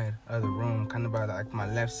side of the room, kind of by like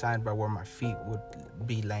my left side, by where my feet would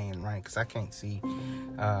be laying, right? Because I can't see.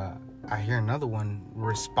 I hear another one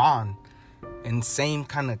respond in same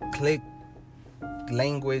kind of click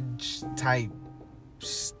language type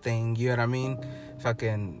thing, you know what I mean?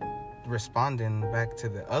 Fucking responding back to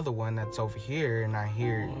the other one that's over here, and I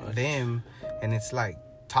hear them, and it's like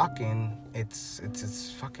talking. It's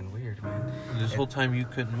fucking weird, man. This whole time you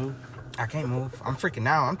couldn't move? I can't move. I'm freaking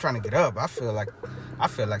out. I'm trying to get up. I feel like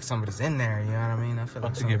somebody's in there, you know what I mean? I feel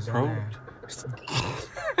like somebody's in there.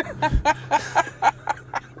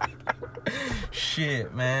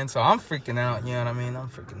 Shit, man. So I'm freaking out, you know what I mean? I'm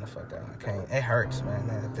freaking the fuck out. I can't. It hurts, man.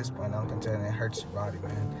 At this point, I'm telling you, it hurts your body,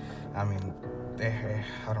 man. I mean,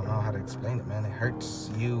 I don't know how to explain it, man. It hurts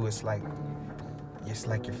you. It's like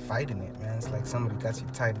you're fighting it, man. It's like somebody got you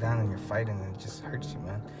tied down and you're fighting, and it just hurts you,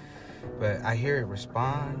 man. But I hear it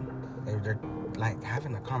respond. They're like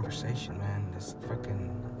having a conversation, man. This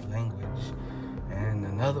fucking language. And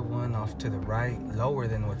another one off to the right, lower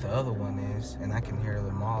than what the other one is, and I can hear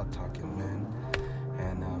them all talking, man.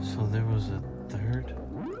 And so there was a third?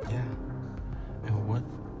 Yeah. And what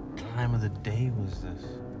time of the day was this?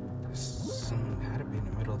 Had to be in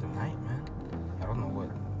the middle of the night, man. I don't know what.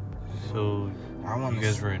 So you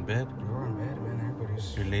guys were in bed? We were in bed, man.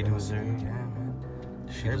 Everybody's. Your lady was there? Yeah, man.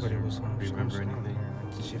 Everybody was home. Remember anything?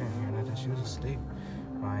 She didn't hear nothing. She was asleep.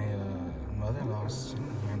 My mother-in-law, she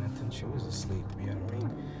didn't hear nothing. She was asleep. You know what I mean?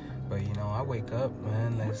 But you know, I wake up,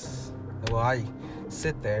 man. I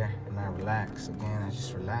sit there and I relax again. I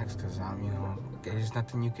just relax because there's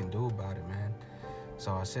nothing you can do about it, man.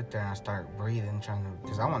 So I sit there and I start breathing,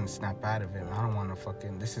 because I want to snap out of it. I don't want to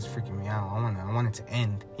this is freaking me out. I want it to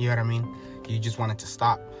end. You know what I mean? You just want it to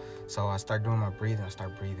stop. So I start doing my breathing. I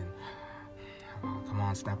start breathing. Come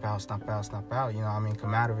on, snap out. You know what I mean?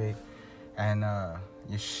 Come out of it. And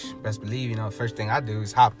you best believe, first thing I do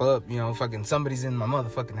is hop up. Somebody's in my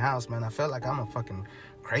motherfucking house, man. I felt like I'm a fucking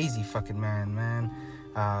crazy fucking man.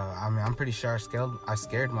 I'm pretty sure I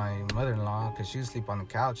scared my mother-in-law because she was asleep on the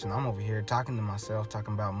couch, and I'm over here talking to myself,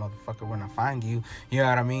 talking about, motherfucker, when I find you, you know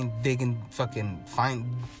what I mean? Digging,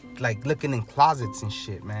 looking in closets and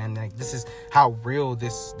shit, man. Like, this is how real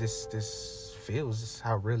this feels. This is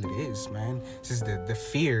how real it is, man. This is the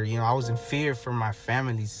fear. You know, I was in fear for my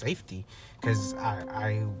family's safety because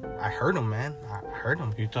I heard them, man. I heard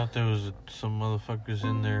them. You thought there was some motherfuckers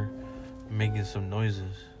in there making some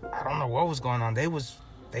noises. I don't know what was going on. They was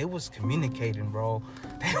communicating, bro.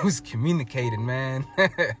 They was communicating, man.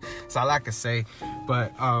 That's all I could say.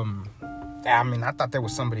 But I mean, I thought there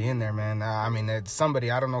was somebody in there, man. I mean, it's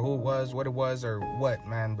somebody, I don't know who it was, what it was, or what,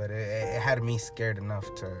 man. But it had me scared enough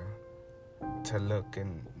to look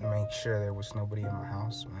and make sure there was nobody in my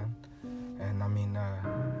house, man. And I mean,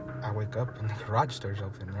 I wake up and the garage door's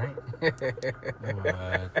open, right?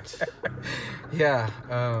 What? Yeah,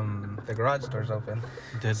 the garage door's open.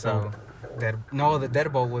 Deadbolt? The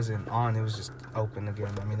deadbolt wasn't on. It was just open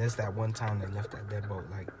again. I mean, there's that one time they left that deadbolt,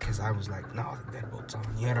 like, because I was like, no, the deadbolt's on.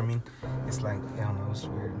 You know what I mean? It's like, I don't know, it's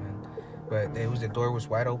weird, man. But the door was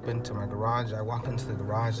wide open to my garage. I walk into the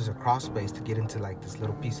garage. There's a crawl space to get into, like, this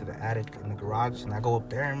little piece of the attic in the garage. And I go up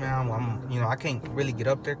there, man. I can't really get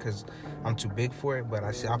up there because I'm too big for it. But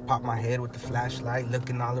I pop my head with the flashlight,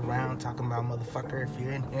 looking all around, talking about, motherfucker, if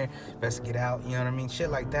you're in here, best get out. You know what I mean? Shit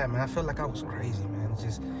like that, man. I felt like I was crazy, man. It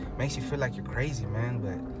just makes you feel like you're crazy, man.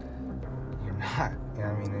 But you're not. You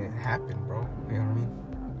know what I mean? It happened, bro. You know what I mean?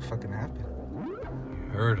 It fucking happened. You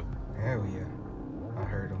heard him. Hell yeah. I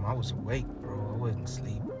heard him. I was awake, bro. I wasn't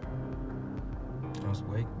asleep. I was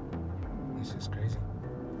awake. It's just crazy.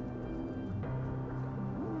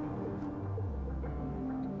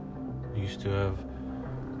 You used to have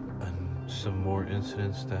some more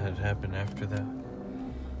incidents that had happened after that?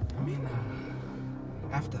 I mean,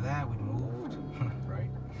 after that, we moved, right?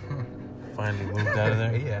 Finally moved out of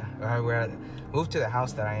there? Yeah. Moved to the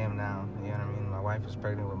house that I am now. You know what I mean? My wife was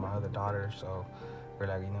pregnant with my other daughter, so we're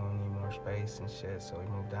like, we need more space and shit, so we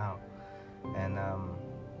moved out. And,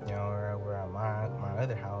 we're at my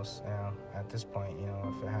other house now. At this point,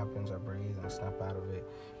 if it happens, I breathe and I snap out of it.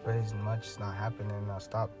 But as much is not happening, I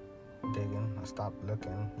stop digging, I stop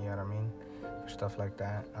looking, you know what I mean, for stuff like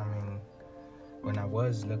that. I mean, when I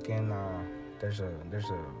was looking, there's a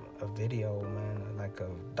video, man, like a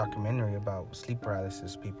documentary about sleep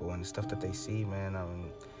paralysis people and the stuff that they see, man. I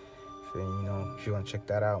mean, if you want to check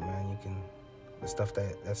that out, man, you can. The stuff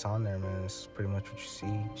that's on there, man, is pretty much what you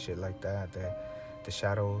see, shit like that. The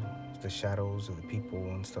shadows of the people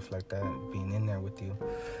and stuff like that being in there with you.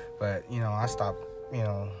 But I stopped,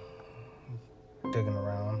 digging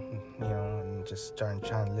around, and just trying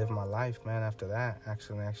to live my life, man. After that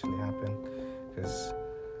actually happened, because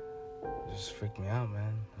it just freaked me out,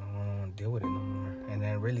 man. I don't want to deal with it no more. And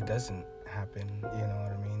then it really doesn't happen, you know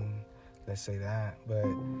what I mean? Let's say that. But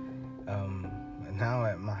now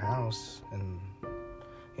at my house and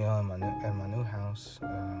at my new house,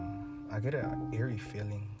 I get an eerie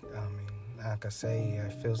feeling. I mean, like I say,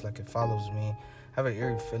 it feels like it follows me. I have an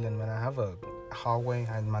eerie feeling, man. I have a hallway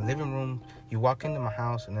in my living room. You walk into my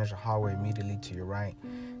house and there's a hallway immediately to your right,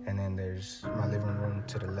 and then there's my living room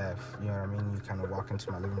to the left. You know what I mean? You kind of walk into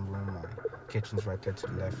my living room. My kitchen's right there to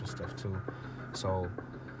the left and stuff too. So,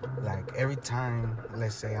 like, every time,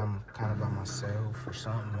 let's say I'm kind of by myself or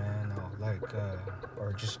something, man,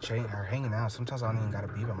 or just or hanging out. Sometimes I don't even gotta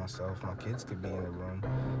be by myself. My kids could be in the room,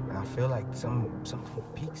 and I feel like something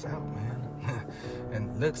peeks out, man,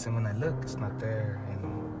 and looks. And when I look, it's not there. And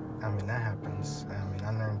I mean, that happens. I mean,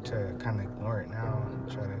 I learned to kind of ignore it now.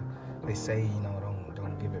 They say,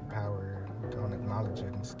 don't give it power, don't acknowledge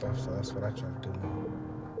it and stuff. So that's what I try to do now,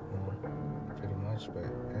 pretty much. But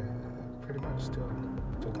pretty much still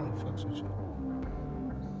kind of fucks with you.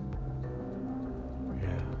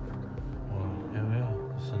 Yeah. Well, yeah.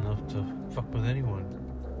 It's enough to fuck with anyone.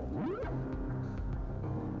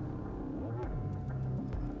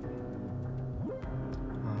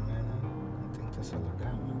 Oh, man, I think that's all I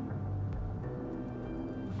got, man.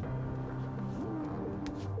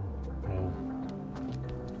 Well,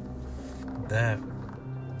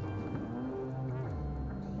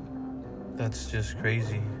 that's just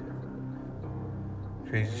crazy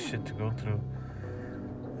shit to go through.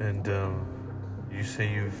 And you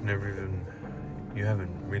say you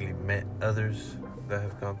haven't really met others that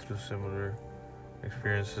have gone through similar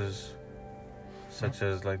experiences, such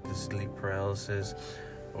as like the sleep paralysis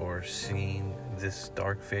or seeing this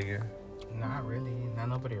dark figure? Not really. Not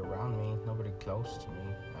nobody around me. Nobody close to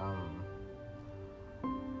me.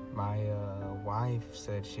 My wife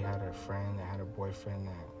said she had a friend that had a boyfriend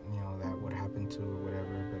that that would happen to or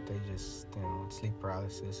whatever, but they just sleep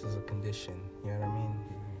paralysis is a condition. You know what I mean?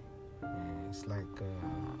 Yeah, it's like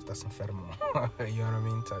that's amphetamine. You know what I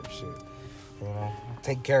mean? Type shit.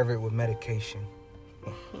 Take care of it with medication.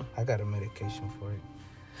 I got a medication for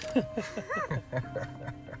it.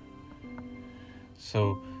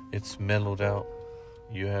 So it's mellowed out.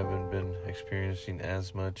 You haven't been experiencing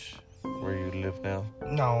as much where you live now?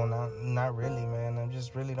 No, not really, man. I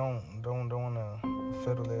just really don't want to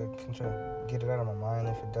fiddle it. Can try to get it out of my mind.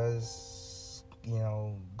 If it does,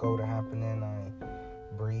 go to happening, I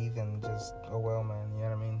breathe and just, oh well, man. You know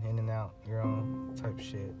what I mean? In and out, your own type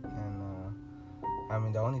shit. And I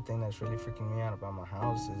mean, the only thing that's really freaking me out about my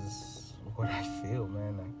house is what I feel,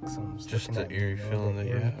 man. Like someone's just the looking at eerie me, feeling that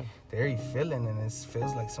you have. The eerie feeling, and it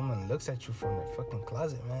feels like someone looks at you from their fucking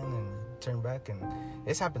closet, man, and you turn back, and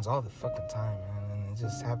this happens all the fucking time, man, and it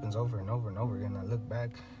just happens over and over and over again. I look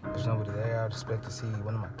back, there's nobody there. I'd expect to see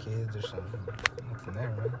one of my kids or something. Nothing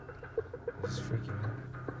there, man. It's freaky, man.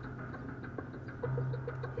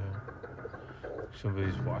 Yeah.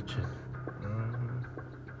 Somebody's watching.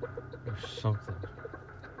 Or something.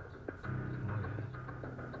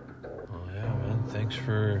 Oh yeah, man. Thanks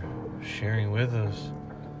for sharing with us.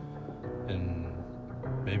 And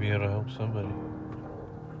maybe it'll help somebody.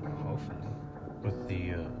 Hopefully. With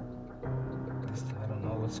the I don't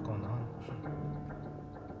know what's going on.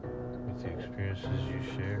 With the experiences you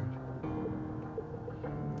shared.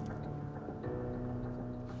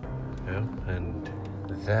 Yeah, and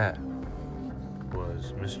that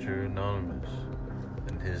was Mr. Anonymous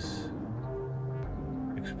and his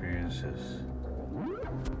experiences.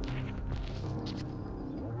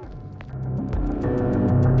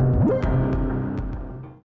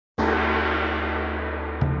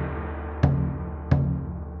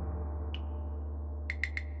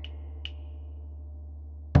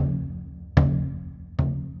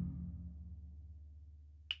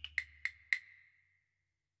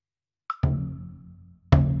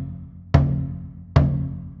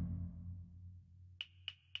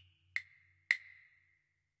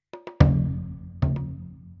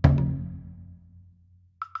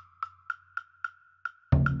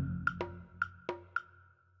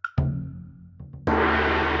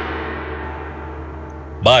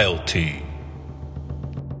 Loyalty.